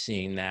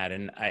seeing that.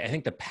 And I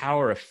think the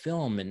power of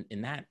film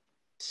in that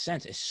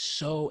sense is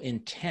so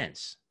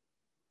intense.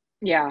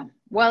 Yeah.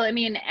 Well, I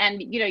mean, and,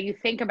 you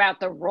think about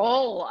the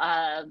role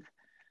of,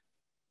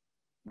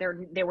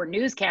 there were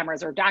news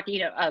cameras or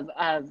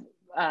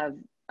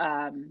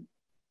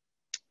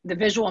the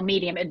visual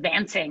medium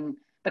advancing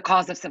the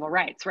cause of civil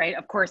rights, right?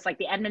 Of course, like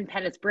the Edmund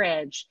Pettus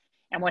Bridge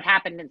and what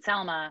happened in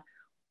Selma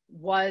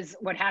was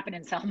what happened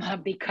in Selma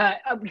because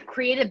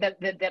created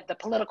the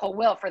political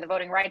will for the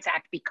Voting Rights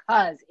Act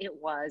because it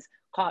was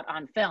caught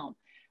on film.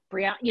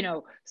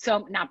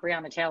 So not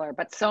Breonna Taylor,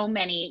 but so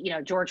many,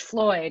 George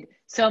Floyd,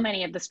 so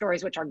many of the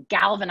stories which are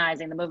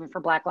galvanizing the movement for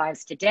Black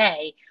lives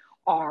today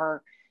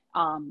are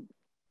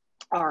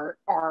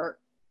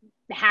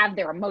have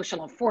their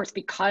emotional force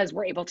because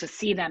we're able to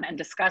see them and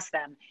discuss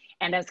them.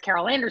 And as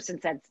Carol Anderson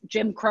said,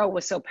 Jim Crow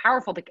was so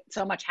powerful because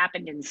so much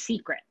happened in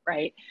secret,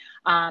 right?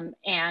 So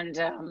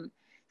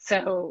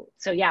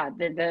yeah,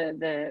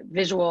 the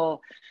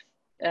visual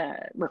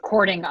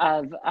recording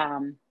of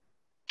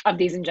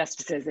these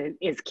injustices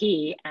is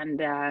key,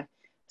 and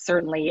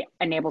certainly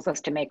enables us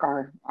to make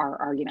our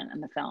argument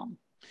in the film.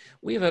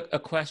 We have a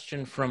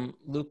question from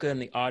Luca in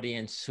the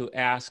audience who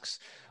asks,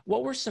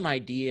 what were some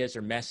ideas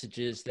or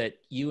messages that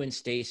you and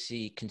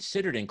Stacey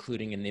considered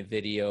including in the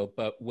video,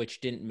 but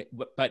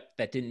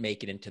that didn't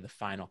make it into the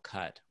final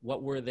cut?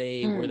 What were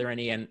they? Were there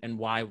any, and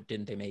why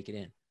didn't they make it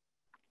in?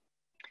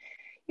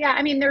 Yeah,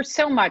 I mean, there's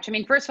so much. I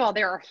mean, first of all,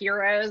 there are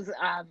heroes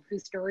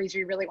whose stories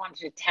we really wanted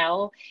to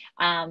tell,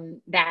 civil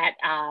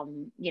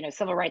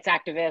rights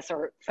activists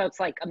or folks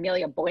like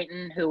Amelia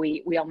Boynton, who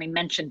we only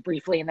mentioned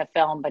briefly in the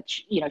film, but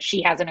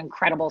she has an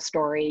incredible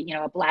story,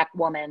 a Black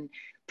woman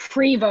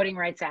pre-Voting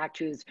Rights Act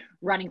who's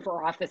running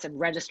for office and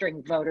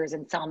registering voters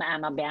in Selma,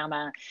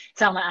 Alabama.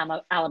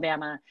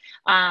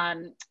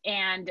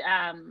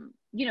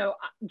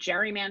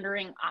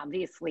 Gerrymandering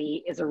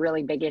obviously is a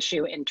really big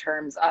issue in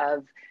terms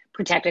of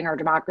protecting our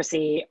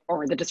democracy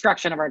or the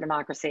destruction of our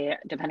democracy,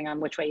 depending on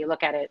which way you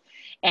look at it.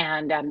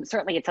 And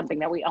certainly it's something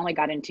that we only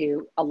got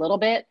into a little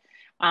bit.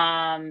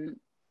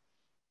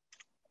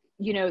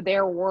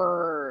 There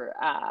were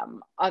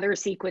other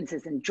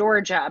sequences in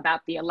Georgia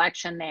about the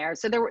election there.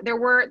 So there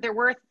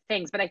were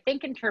things, but I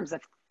think in terms of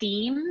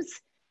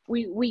themes,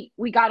 we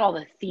got all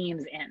the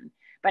themes in,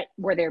 but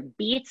were there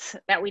beats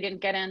that we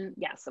didn't get in?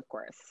 Yes, of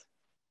course.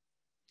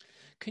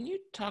 Can you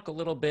talk a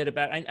little bit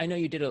about, I know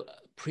you did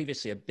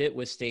previously a bit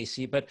with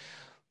Stacey, but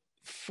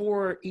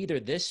for either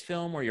this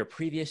film or your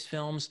previous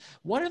films,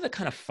 what are the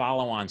kind of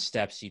follow-on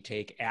steps you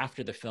take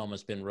after the film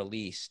has been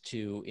released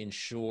to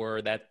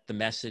ensure that the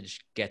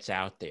message gets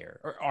out there?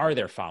 Or are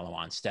there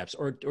follow-on steps,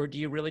 or do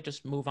you really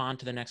just move on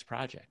to the next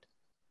project?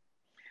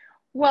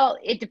 Well,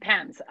 it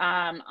depends.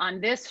 On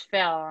this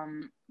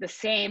film, the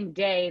same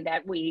day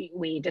that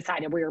we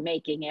decided we were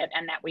making it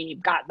and that we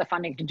got the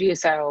funding to do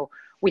so,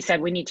 we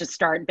said we need to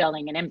start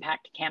building an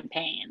impact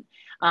campaign,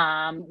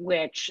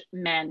 which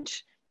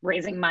meant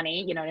raising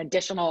money, an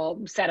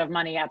additional set of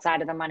money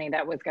outside of the money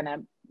that was going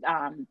to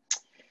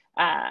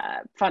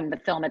fund the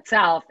film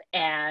itself,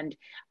 and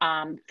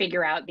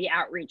figure out the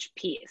outreach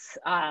piece,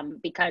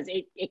 because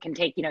it can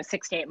take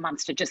 6 to 8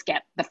 months to just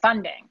get the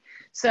funding.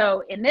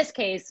 So in this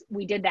case,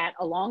 we did that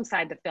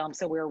alongside the film,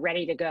 so we were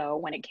ready to go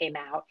when it came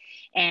out,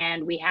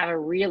 and we have a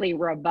really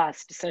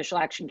robust social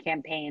action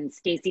campaign.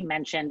 Stacey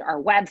mentioned our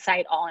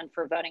website,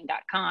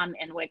 allinforvoting.com,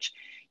 in which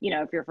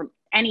if you're from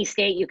any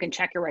state, you can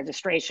check your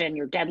registration,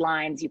 your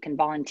deadlines, you can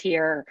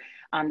volunteer.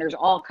 There's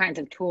all kinds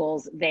of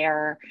tools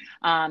there.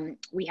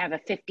 We have a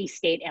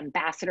 50-state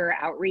ambassador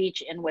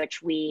outreach in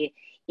which we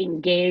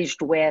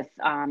engaged with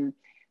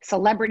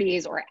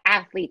celebrities or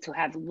athletes who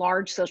have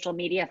large social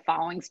media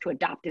followings to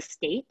adopt a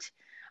state,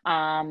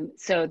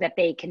 so that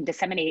they can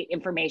disseminate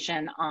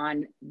information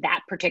on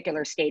that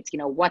particular state's,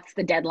 what's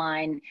the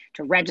deadline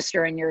to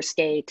register in your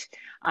state,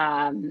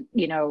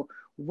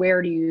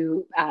 where do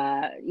you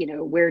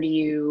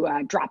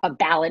drop a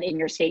ballot in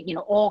your state,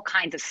 all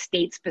kinds of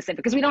state specific,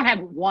 because we don't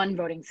have one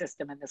voting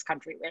system in this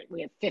country,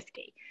 we have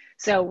 50.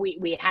 So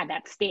we had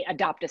that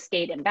adopt a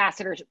state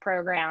ambassadors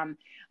program.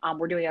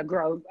 We're doing a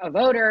grow a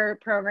voter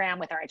program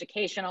with our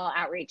educational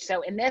outreach.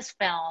 So in this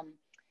film,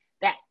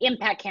 that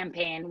impact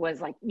campaign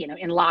was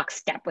in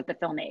lockstep with the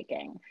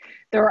filmmaking.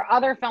 There are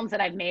other films that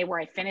I've made where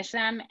I finish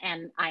them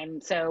and I'm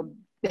so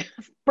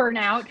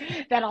burnout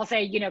that I'll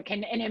say,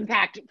 can an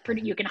impact,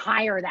 you can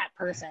hire that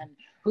person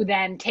who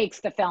then takes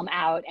the film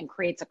out and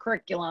creates a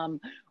curriculum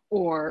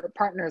or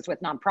partners with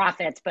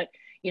nonprofits. But,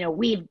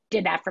 we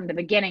did that from the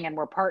beginning, and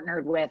we're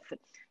partnered with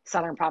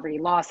Southern Poverty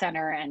Law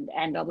Center and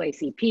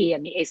NAACP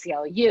and the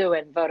ACLU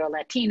and Voto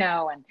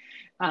Latino and,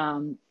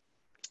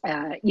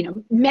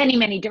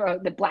 many,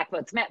 the Black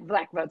Votes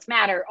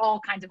Matter, all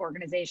kinds of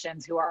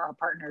organizations who are our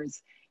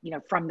partners,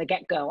 from the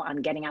get-go on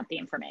getting out the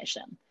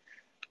information.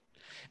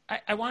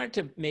 I wanted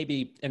to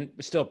maybe, and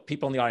still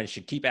people in the audience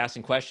should keep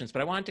asking questions,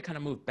 but I wanted to kind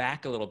of move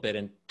back a little bit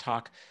and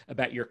talk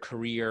about your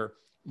career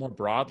more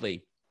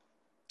broadly.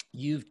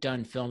 You've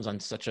done films on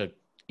such an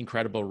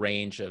incredible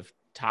range of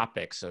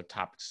topics. So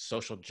topics,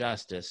 social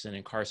justice and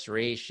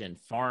incarceration,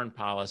 foreign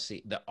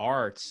policy, the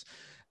arts.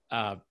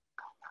 I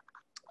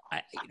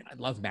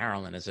love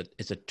Marilyn as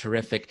a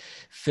terrific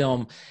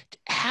film.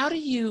 How do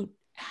you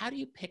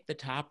pick the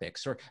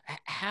topics, or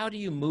how do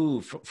you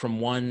move from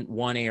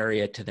one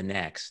area to the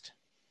next?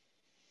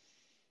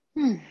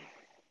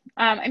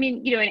 I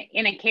mean,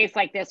 in a case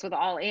like this with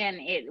All In,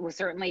 it was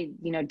certainly,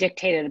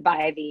 dictated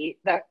by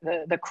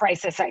the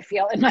crisis I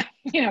feel in my,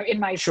 in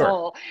my Sure.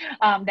 soul,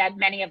 that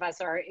many of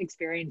us are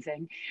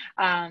experiencing.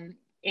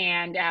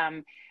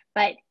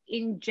 But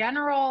in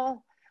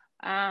general,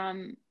 a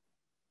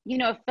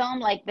film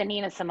like the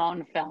Nina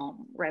Simone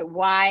film, right?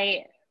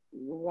 Why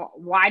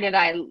did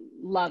I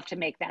love to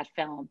make that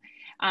film?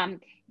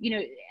 And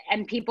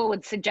people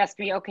would suggest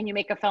to me, oh, can you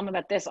make a film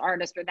about this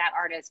artist or that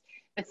artist?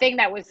 The thing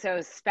that was so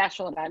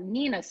special about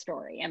Nina's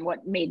story and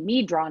what made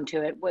me drawn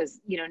to it was,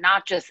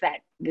 not just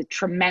that the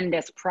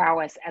tremendous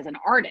prowess as an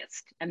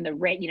artist and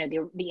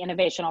the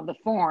innovation of the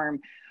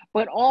form,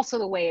 but also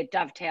the way it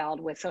dovetailed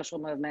with social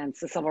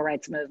movements, the civil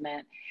rights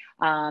movement,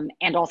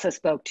 and also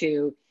spoke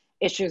to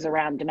issues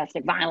around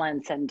domestic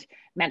violence and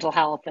mental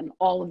health and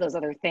all of those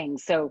other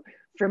things. So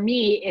for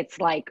me, it's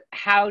like,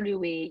 how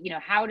do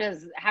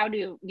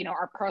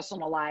our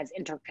personal lives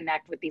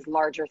interconnect with these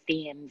larger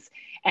themes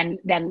and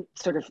then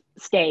sort of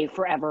stay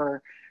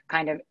forever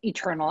kind of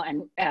eternal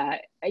and,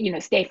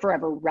 stay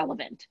forever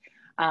relevant.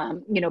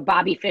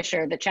 Bobby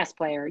Fischer, the chess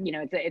player,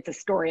 it's a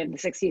story of the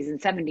 60s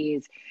and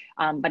 70s,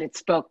 but it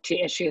spoke to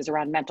issues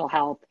around mental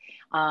health.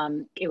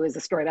 It was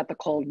a story about the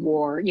Cold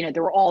War.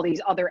 There were all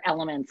these other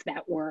elements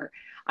that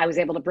I was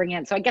able to bring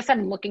in. So I guess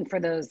I'm looking for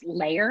those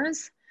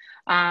layers.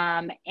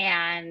 And,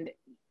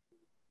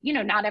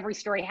 not every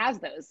story has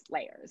those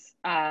layers.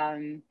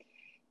 Some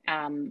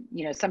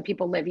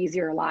people live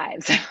easier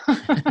lives.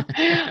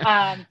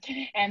 And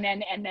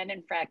then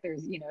in fact,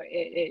 there's,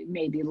 it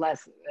may be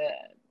less,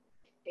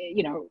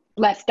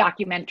 less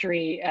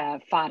documentary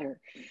fodder.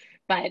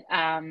 But,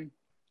 and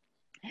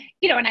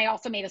I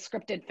also made a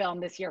scripted film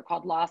this year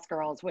called Lost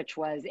Girls, which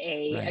was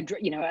a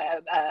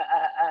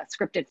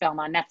scripted film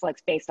on Netflix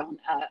based on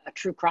a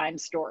true crime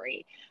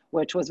story,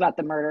 which was about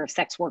the murder of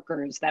sex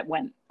workers that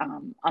went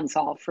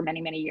unsolved for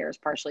many, many years,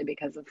 partially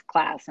because of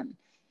class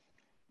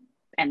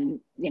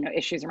and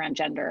issues around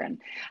gender.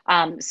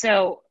 And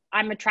so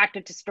I'm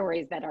attracted to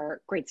stories that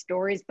are great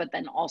stories, but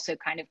then also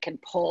kind of can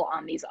pull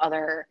on these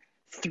other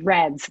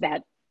threads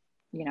that,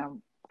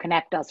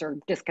 connect us or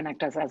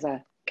disconnect us as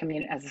a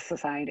community, as a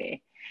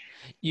society.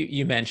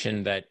 You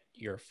mentioned that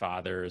your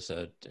father is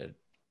a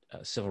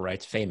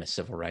famous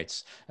civil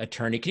rights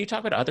attorney. Can you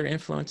talk about other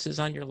influences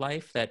on your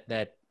life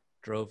that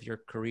drove your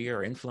career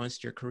or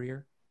influenced your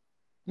career?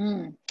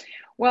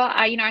 Well,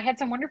 I had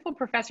some wonderful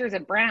professors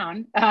at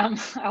Brown.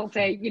 I'll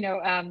say,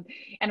 and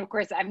of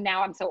course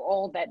I'm so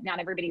old that not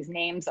everybody's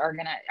names are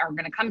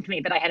gonna come to me.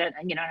 But I had an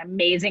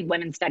amazing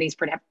women's studies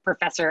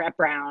professor at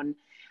Brown,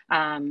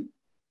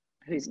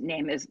 whose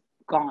name is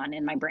gone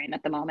in my brain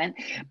at the moment.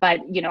 But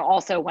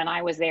also when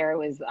I was there, it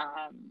was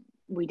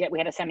we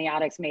had a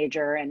semiotics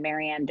major, and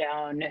Marianne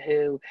Doan,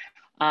 who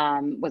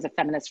was a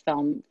feminist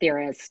film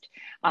theorist,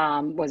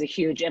 was a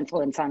huge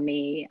influence on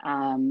me.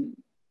 And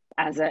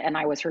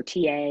I was her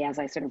TA as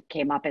I sort of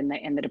came up in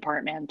the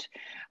department.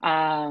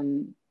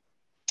 Barbara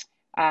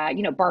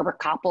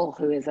Koppel,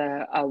 who is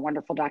a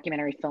wonderful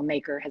documentary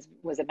filmmaker,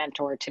 was a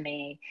mentor to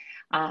me.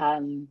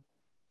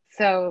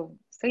 So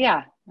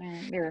yeah.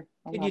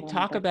 Can you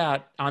talk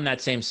about, on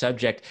that same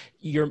subject,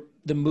 the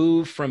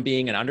move from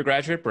being an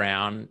undergraduate at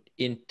Brown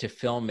into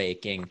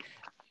filmmaking?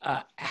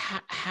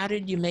 How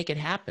did you make it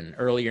happen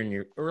early in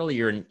your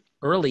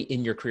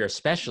career,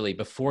 especially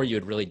before you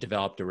had really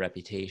developed a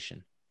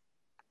reputation?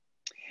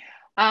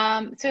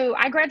 So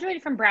I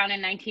graduated from Brown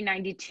in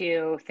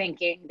 1992,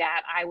 thinking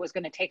that I was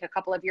going to take a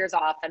couple of years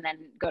off and then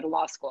go to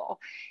law school.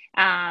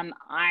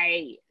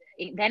 I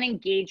then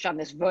engaged on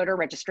this voter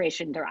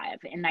registration drive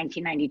in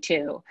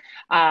 1992,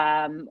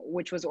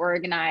 which was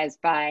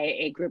organized by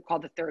a group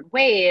called the Third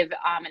Wave,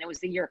 and it was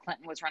the year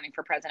Clinton was running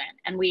for president.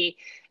 And we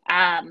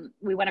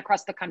went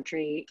across the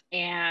country,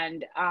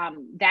 and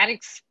that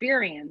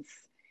experience,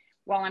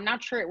 while I'm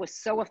not sure it was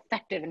so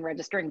effective in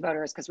registering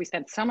voters because we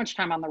spent so much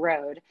time on the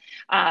road,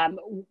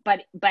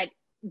 but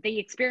the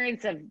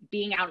experience of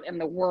being out in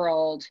the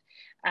world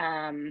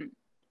and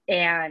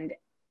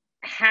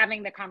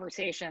having the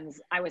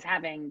conversations I was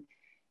having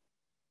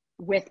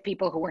with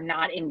people who were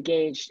not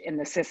engaged in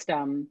the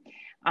system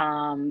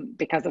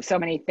because of so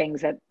many things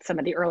that some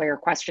of the earlier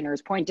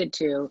questioners pointed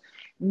to,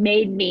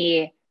 made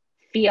me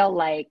feel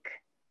like,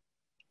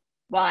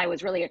 while I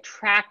was really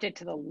attracted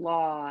to the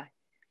law,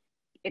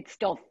 it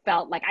still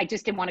felt like I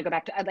just didn't want to go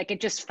back to, like,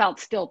 it just felt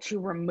still too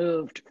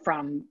removed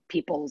from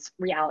people's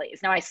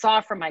realities. Now, I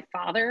saw from my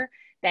father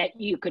that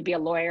you could be a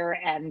lawyer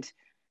and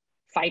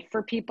fight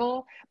for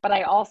people, but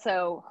I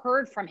also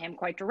heard from him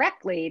quite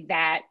directly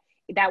that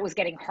that was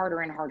getting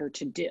harder and harder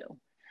to do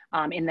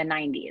in the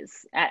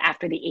 90s,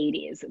 after the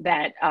 80s,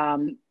 that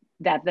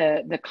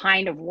the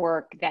kind of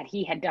work that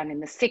he had done in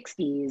the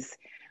 60s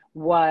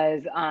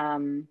was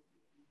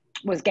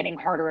getting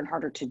harder and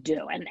harder to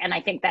do. And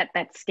I think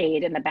that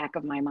stayed in the back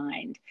of my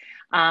mind.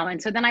 And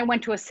so then I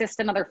went to assist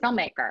another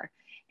filmmaker,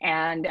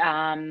 and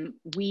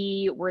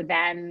we were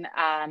then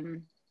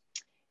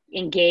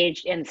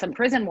engaged in some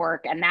prison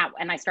work, and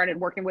I started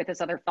working with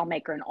this other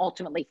filmmaker, and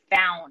ultimately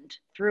found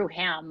through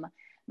him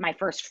my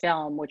first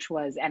film, which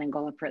was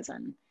Angola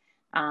Prison.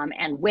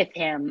 And with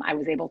him, I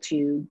was able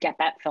to get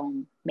that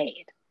film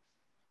made.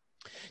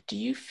 Do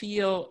you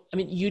feel, I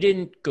mean, you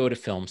didn't go to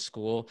film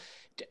school.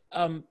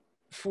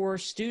 For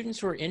students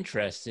who are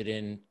interested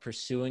in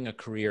pursuing a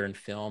career in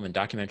film and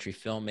documentary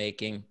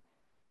filmmaking,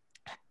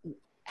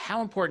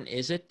 how important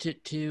is it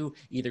to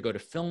either go to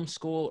film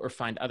school or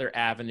find other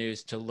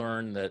avenues to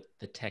learn the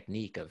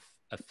technique of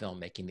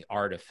filmmaking, the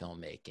art of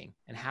filmmaking?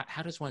 And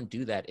how does one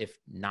do that if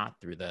not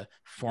through the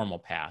formal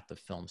path of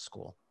film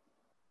school?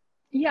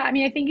 Yeah, I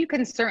mean, I think you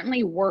can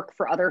certainly work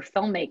for other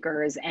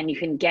filmmakers and you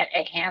can get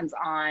a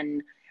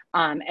hands-on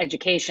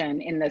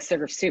education in the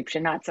sort of soup to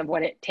nuts of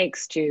what it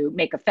takes to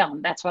make a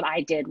film. That's what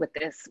I did with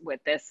this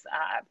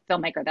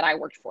filmmaker that I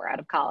worked for out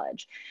of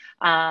college.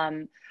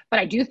 But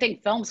I do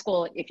think film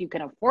school, if you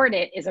can afford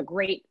it, is a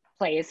great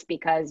place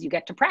because you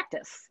get to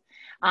practice.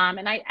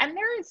 And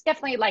there's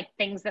definitely like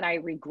things that I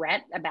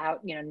regret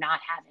about,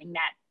 not having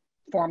that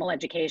formal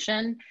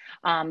education.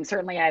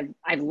 Certainly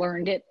I've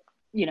learned it,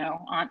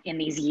 in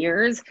these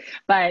years,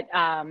 but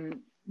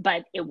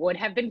it would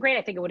have been great.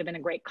 I think it would have been a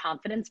great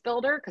confidence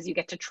builder because you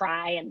get to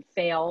try and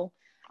fail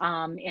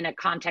in a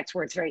context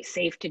where it's very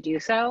safe to do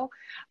so.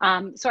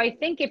 So I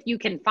think if you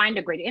can find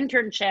a great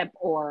internship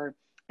or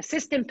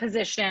assistant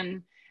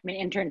position, I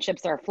mean,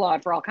 internships are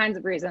flawed for all kinds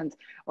of reasons,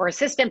 or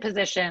assistant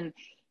position,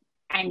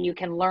 and you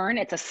can learn,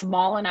 it's a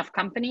small enough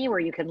company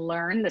where you can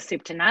learn the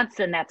soup to nuts,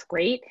 and that's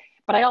great.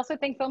 But I also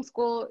think film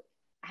school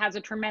has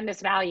a tremendous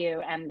value,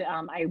 and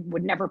I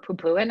would never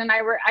poo-poo it. And I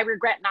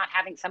regret not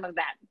having some of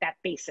that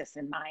basis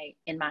in my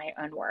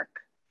own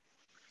work.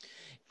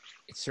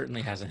 It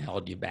certainly hasn't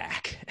held you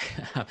back.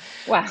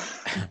 Well,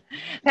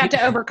 have to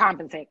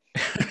overcompensate.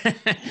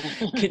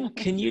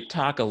 Can you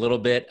talk a little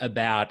bit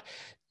about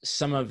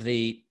some of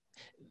the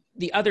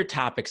other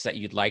topics that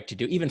you'd like to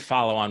do, even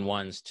follow-on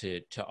ones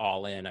to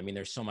All In? I mean,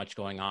 there's so much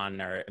going on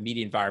in our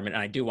immediate environment,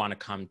 and I do want to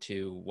come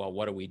to, well,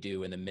 what do we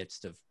do in the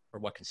midst of, or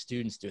what can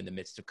students do in the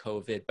midst of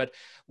COVID? But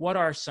what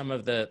are some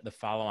of the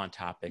follow-on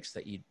topics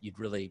that you'd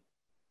really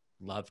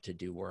love to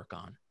do work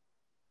on?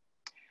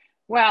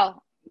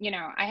 Well,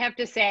 I have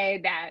to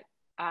say that,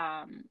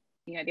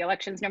 the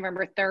election's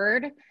November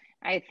 3rd.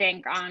 I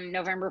think on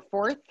November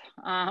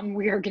 4th,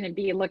 we are going to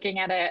be looking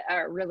at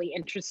a really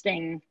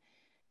interesting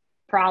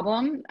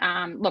problem.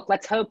 Look,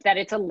 let's hope that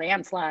it's a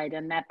landslide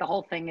and that the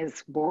whole thing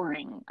is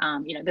boring.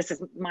 This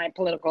is my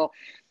political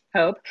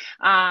hope.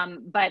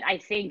 But I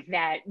think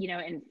that,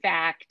 in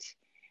fact,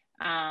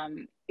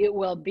 it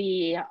will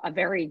be a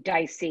very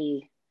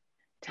dicey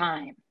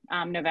time,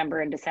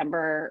 November and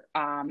December,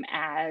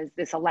 as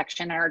this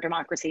election in our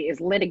democracy is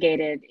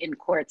litigated in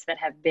courts that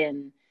have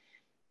been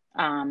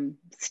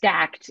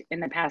stacked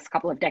in the past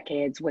couple of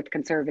decades with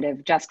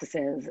conservative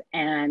justices.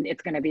 And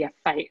it's going to be a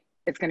fight.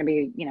 It's going to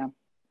be,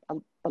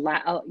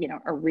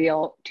 a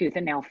real tooth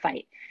and nail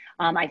fight.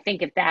 I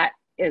think if that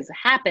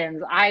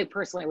happens, I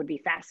personally would be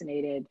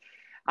fascinated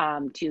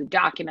to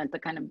document the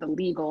kind of the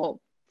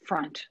legal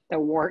front, the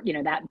war,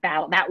 that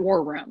battle, that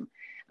war room.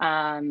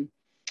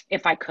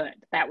 If I could,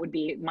 that would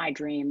be my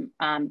dream.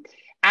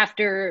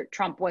 After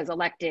Trump was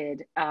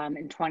elected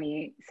in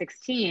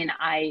 2016,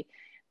 I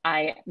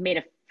made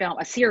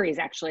a series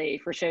actually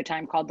for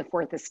Showtime called The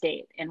Fourth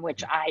Estate, in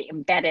which I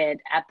embedded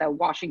at the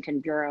Washington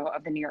Bureau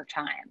of the New York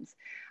Times.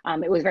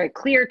 It was very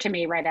clear to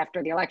me right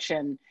after the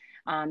election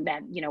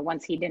that,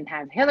 once he didn't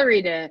have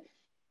Hillary to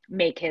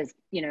make his,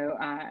 he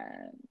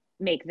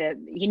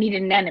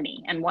needed an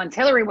enemy. And once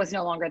Hillary was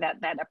no longer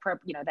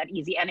that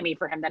easy enemy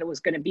for him, that it was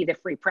going to be the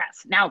free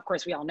press. Now, of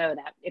course, we all know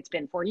that it's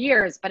been 4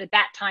 years, but at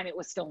that time it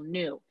was still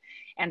new.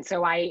 And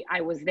so I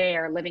was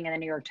there living in the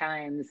New York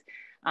Times,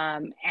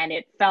 and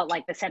it felt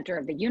like the center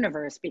of the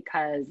universe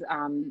because,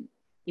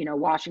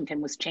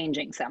 Washington was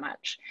changing so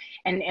much.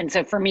 And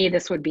so for me,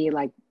 this would be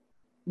like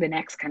the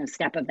next kind of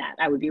step of that.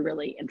 I would be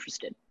really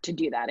interested to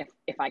do that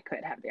if I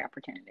could have the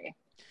opportunity.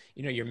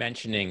 You're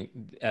mentioning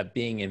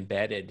being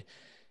embedded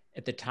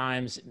at the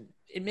Times.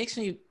 It makes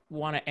me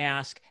want to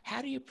ask,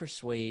 how do you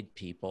persuade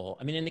people?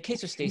 I mean, in the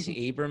case of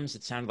Stacey Abrams,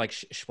 it sounded like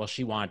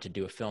she wanted to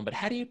do a film, but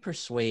how do you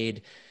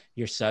persuade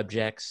your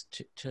subjects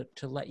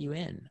to let you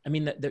in? I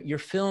mean, your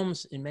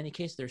films, in many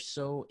cases, they're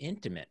so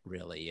intimate,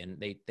 really, and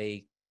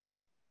they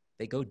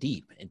go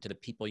deep into the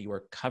people you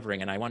are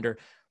covering. And I wonder,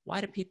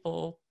 why do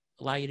people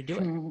allow you to do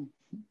it?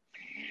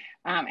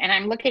 And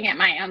I'm looking at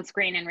my own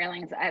screen and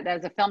realizing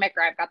as a filmmaker,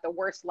 I've got the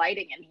worst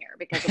lighting in here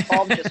because the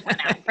bulb just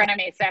went out in front of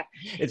me. So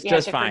it's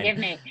just fine. Forgive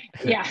me.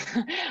 Yeah.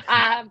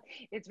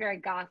 It's very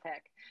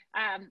Gothic.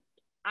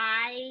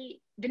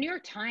 The New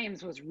York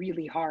Times was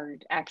really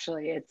hard,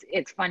 actually.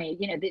 It's funny,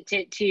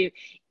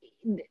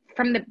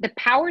 from the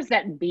powers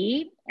that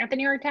be at the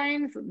New York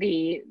Times, from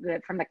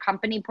the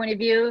company point of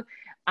view,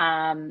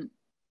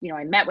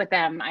 I met with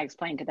them, I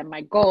explained to them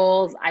my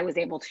goals, I was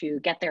able to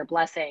get their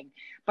blessing.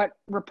 But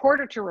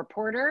reporter to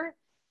reporter,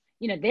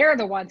 they're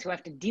the ones who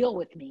have to deal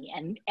with me,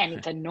 and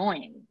it's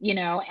annoying,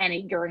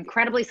 and you're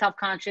incredibly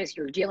self-conscious,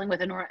 you're dealing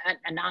with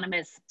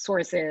anonymous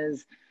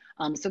sources.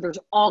 So there's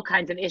all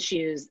kinds of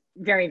issues,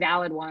 very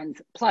valid ones,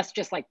 plus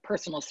just like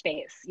personal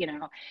space,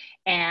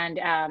 and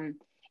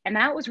And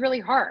that was really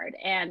hard.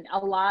 And a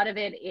lot of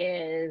it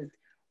is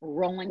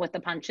rolling with the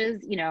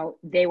punches. You know,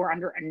 they were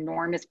under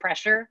enormous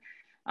pressure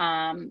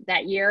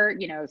that year,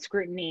 you know,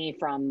 scrutiny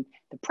from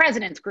the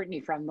president, scrutiny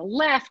from the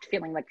left,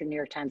 feeling like the New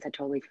York Times had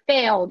totally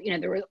failed. You know,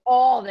 there was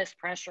all this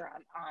pressure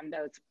on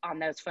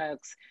those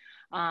folks.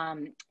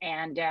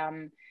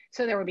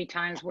 So there would be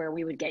times where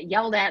we would get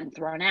yelled at and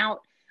thrown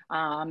out.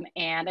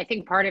 And I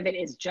think part of it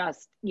is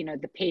just, you know,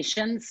 the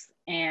patience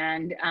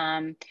and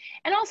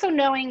also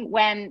knowing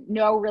when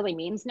no really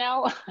means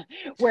no,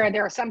 where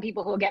there are some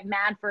people who will get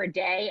mad for a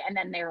day and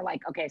then they're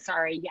like, okay,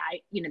 sorry. Yeah,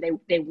 you know,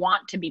 they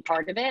want to be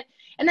part of it.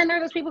 And then there are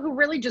those people who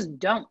really just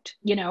don't,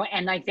 you know,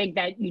 and I think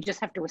that you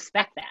just have to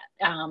respect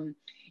that.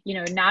 You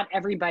know, not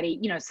everybody,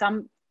 you know,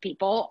 some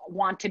people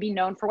want to be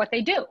known for what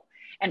they do.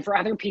 And for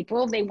other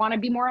people, they want to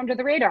be more under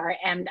the radar.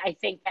 And I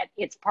think that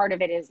it's part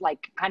of it is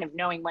like kind of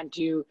knowing when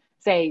to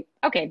say,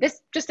 okay,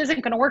 this just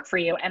isn't going to work for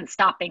you, and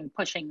stopping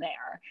pushing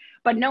there.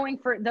 But knowing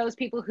for those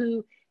people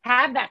who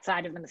have that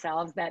side of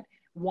themselves that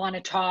want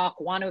to talk,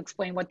 want to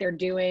explain what they're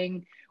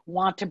doing,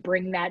 want to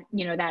bring that,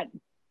 you know, that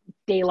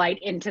daylight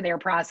into their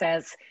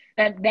process,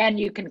 that then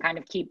you can kind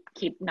of keep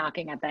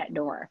knocking at that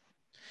door.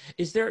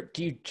 Do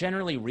you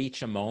generally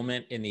reach a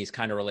moment in these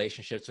kind of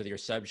relationships with your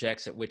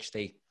subjects at which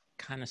they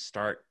kind of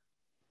start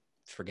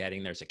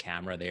forgetting there's a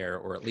camera there,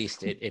 or at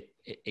least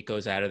it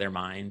goes out of their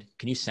mind?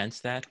 Can you sense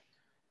that?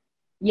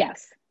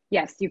 Yes,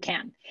 you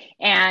can.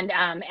 And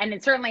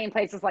it's certainly in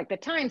places like the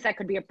Times, that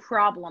could be a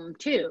problem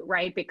too,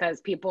 right?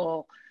 Because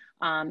people,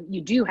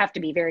 you do have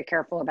to be very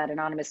careful about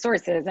anonymous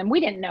sources. And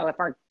we didn't know if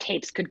our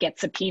tapes could get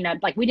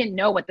subpoenaed. Like, we didn't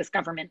know what this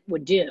government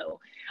would do.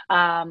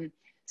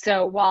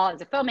 So while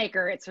as a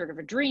filmmaker, it's sort of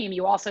a dream,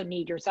 you also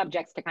need your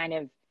subjects to kind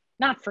of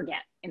not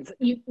forget. And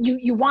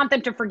you want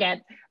them to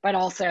forget, but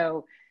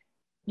also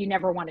you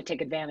never want to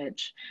take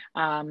advantage.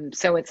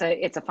 So it's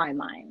a fine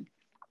line.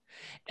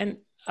 And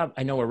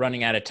I know we're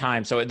running out of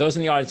time. So those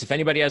in the audience, if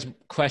anybody has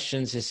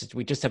questions,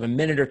 we just have a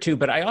minute or two,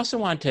 but I also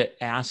want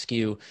to ask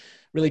you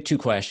really two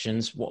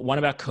questions. One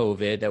about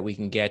COVID that we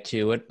can get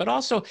to it, but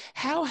also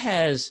how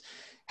have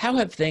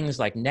things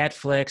like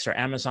Netflix or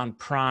Amazon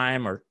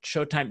Prime or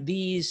Showtime,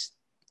 these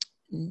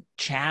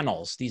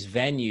channels, these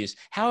venues,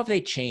 how have they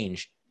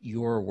changed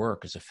your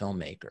work as a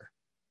filmmaker?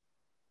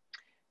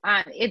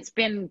 It's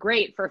been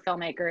great for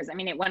filmmakers. I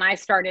mean, when I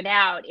started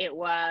out, it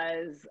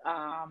was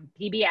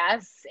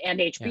PBS and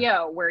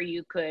HBO where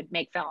you could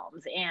make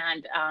films.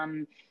 And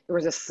there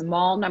was a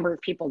small number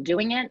of people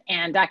doing it.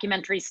 And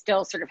documentaries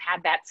still sort of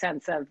had that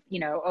sense of, you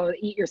know, oh,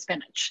 eat your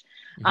spinach.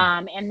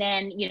 Mm-hmm. And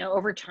then, you know,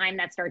 over time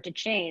that started to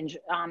change.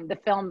 A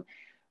film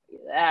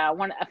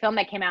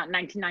that came out in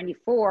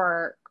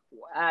 1994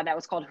 that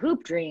was called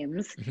Hoop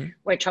Dreams, mm-hmm.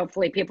 which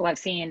hopefully people have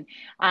seen,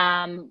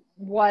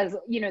 was,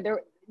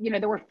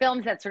 there were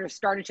films that sort of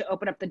started to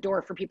open up the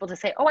door for people to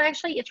say, oh,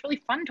 actually, it's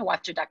really fun to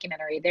watch a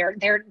documentary.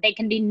 They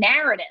can be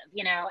narrative,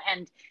 you know,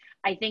 and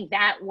I think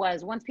that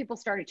was once people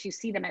started to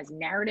see them as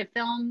narrative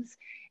films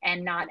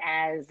and not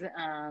as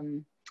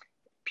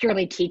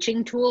purely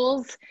teaching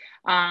tools,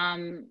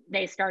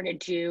 they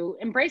started to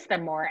embrace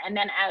them more. And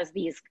then as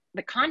the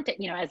content,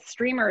 you know, as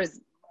streamers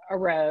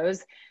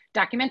arose,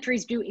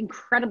 documentaries do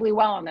incredibly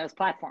well on those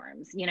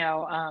platforms, you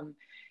know,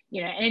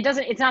 and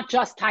it's not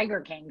just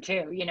Tiger King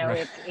too, you know,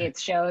 right. It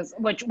shows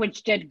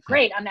which did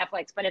great on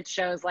Netflix, but it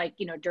shows like,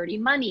 you know, Dirty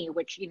Money,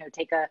 which, you know,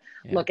 take a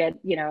look at,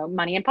 you know,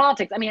 money and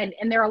politics. I mean,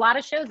 and there are a lot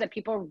of shows that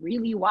people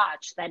really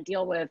watch that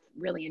deal with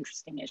really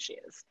interesting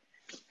issues.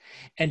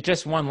 And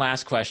just one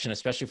last question,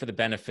 especially for the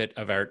benefit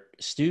of our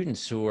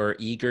students who are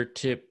eager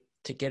to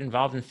get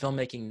involved in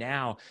filmmaking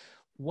now.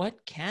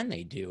 What can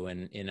they do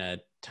in a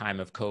time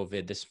of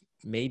COVID? This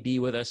may be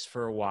with us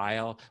for a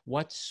while.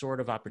 What sort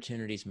of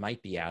opportunities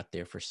might be out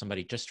there for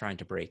somebody just trying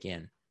to break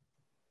in?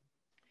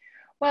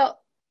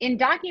 Well, in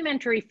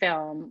documentary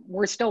film,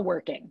 we're still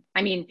working.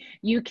 I mean,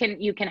 you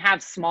can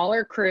have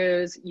smaller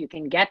crews, you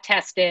can get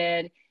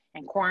tested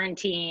and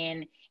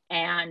quarantine,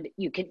 and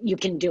you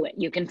can do it.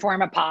 You can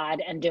form a pod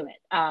and do it.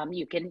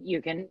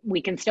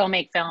 We can still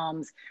make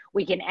films.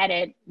 We can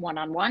edit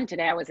one-on-one.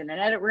 Today I was in an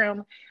edit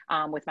room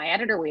with my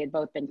editor. We had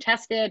both been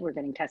tested. We're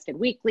getting tested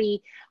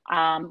weekly.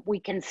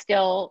 We can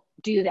still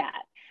do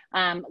that.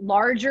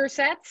 Larger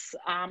sets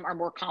are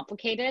more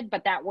complicated,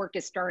 but that work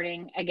is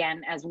starting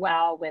again as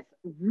well with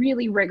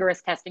really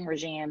rigorous testing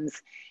regimes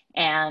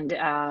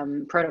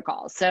and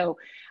protocols. So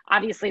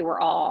obviously we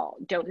all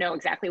don't know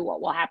exactly what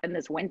will happen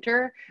this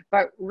winter,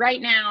 but right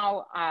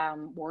now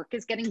work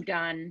is getting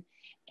done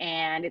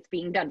and it's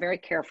being done very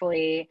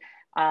carefully.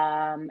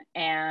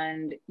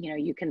 And you know,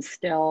 you can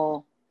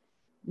still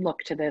look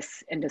to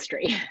this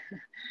industry.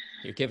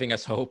 You're giving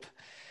us hope.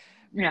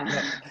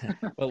 Yeah.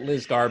 Well,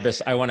 Liz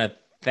Garbus, I want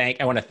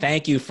to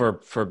thank you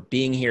for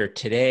being here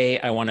today.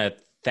 I want to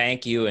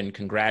thank you and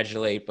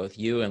congratulate both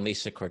you and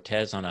Lisa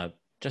Cortez on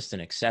just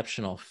an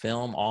exceptional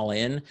film, All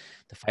In,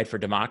 The Fight for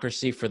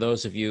Democracy. For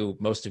those of you,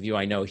 most of you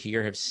I know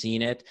here have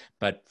seen it,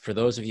 but for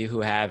those of you who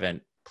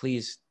haven't,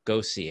 please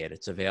go see it.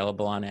 It's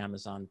available on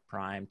Amazon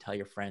Prime. Tell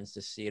your friends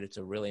to see it. It's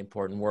a really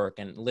important work.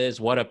 And Liz,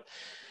 what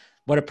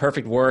What a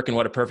perfect work and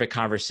what a perfect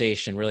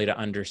conversation, really, to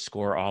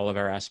underscore all of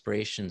our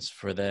aspirations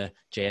for the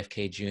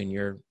JFK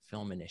Jr.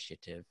 Film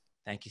Initiative.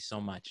 Thank you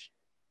so much.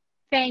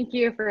 Thank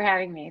you for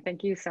having me.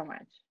 Thank you so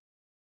much.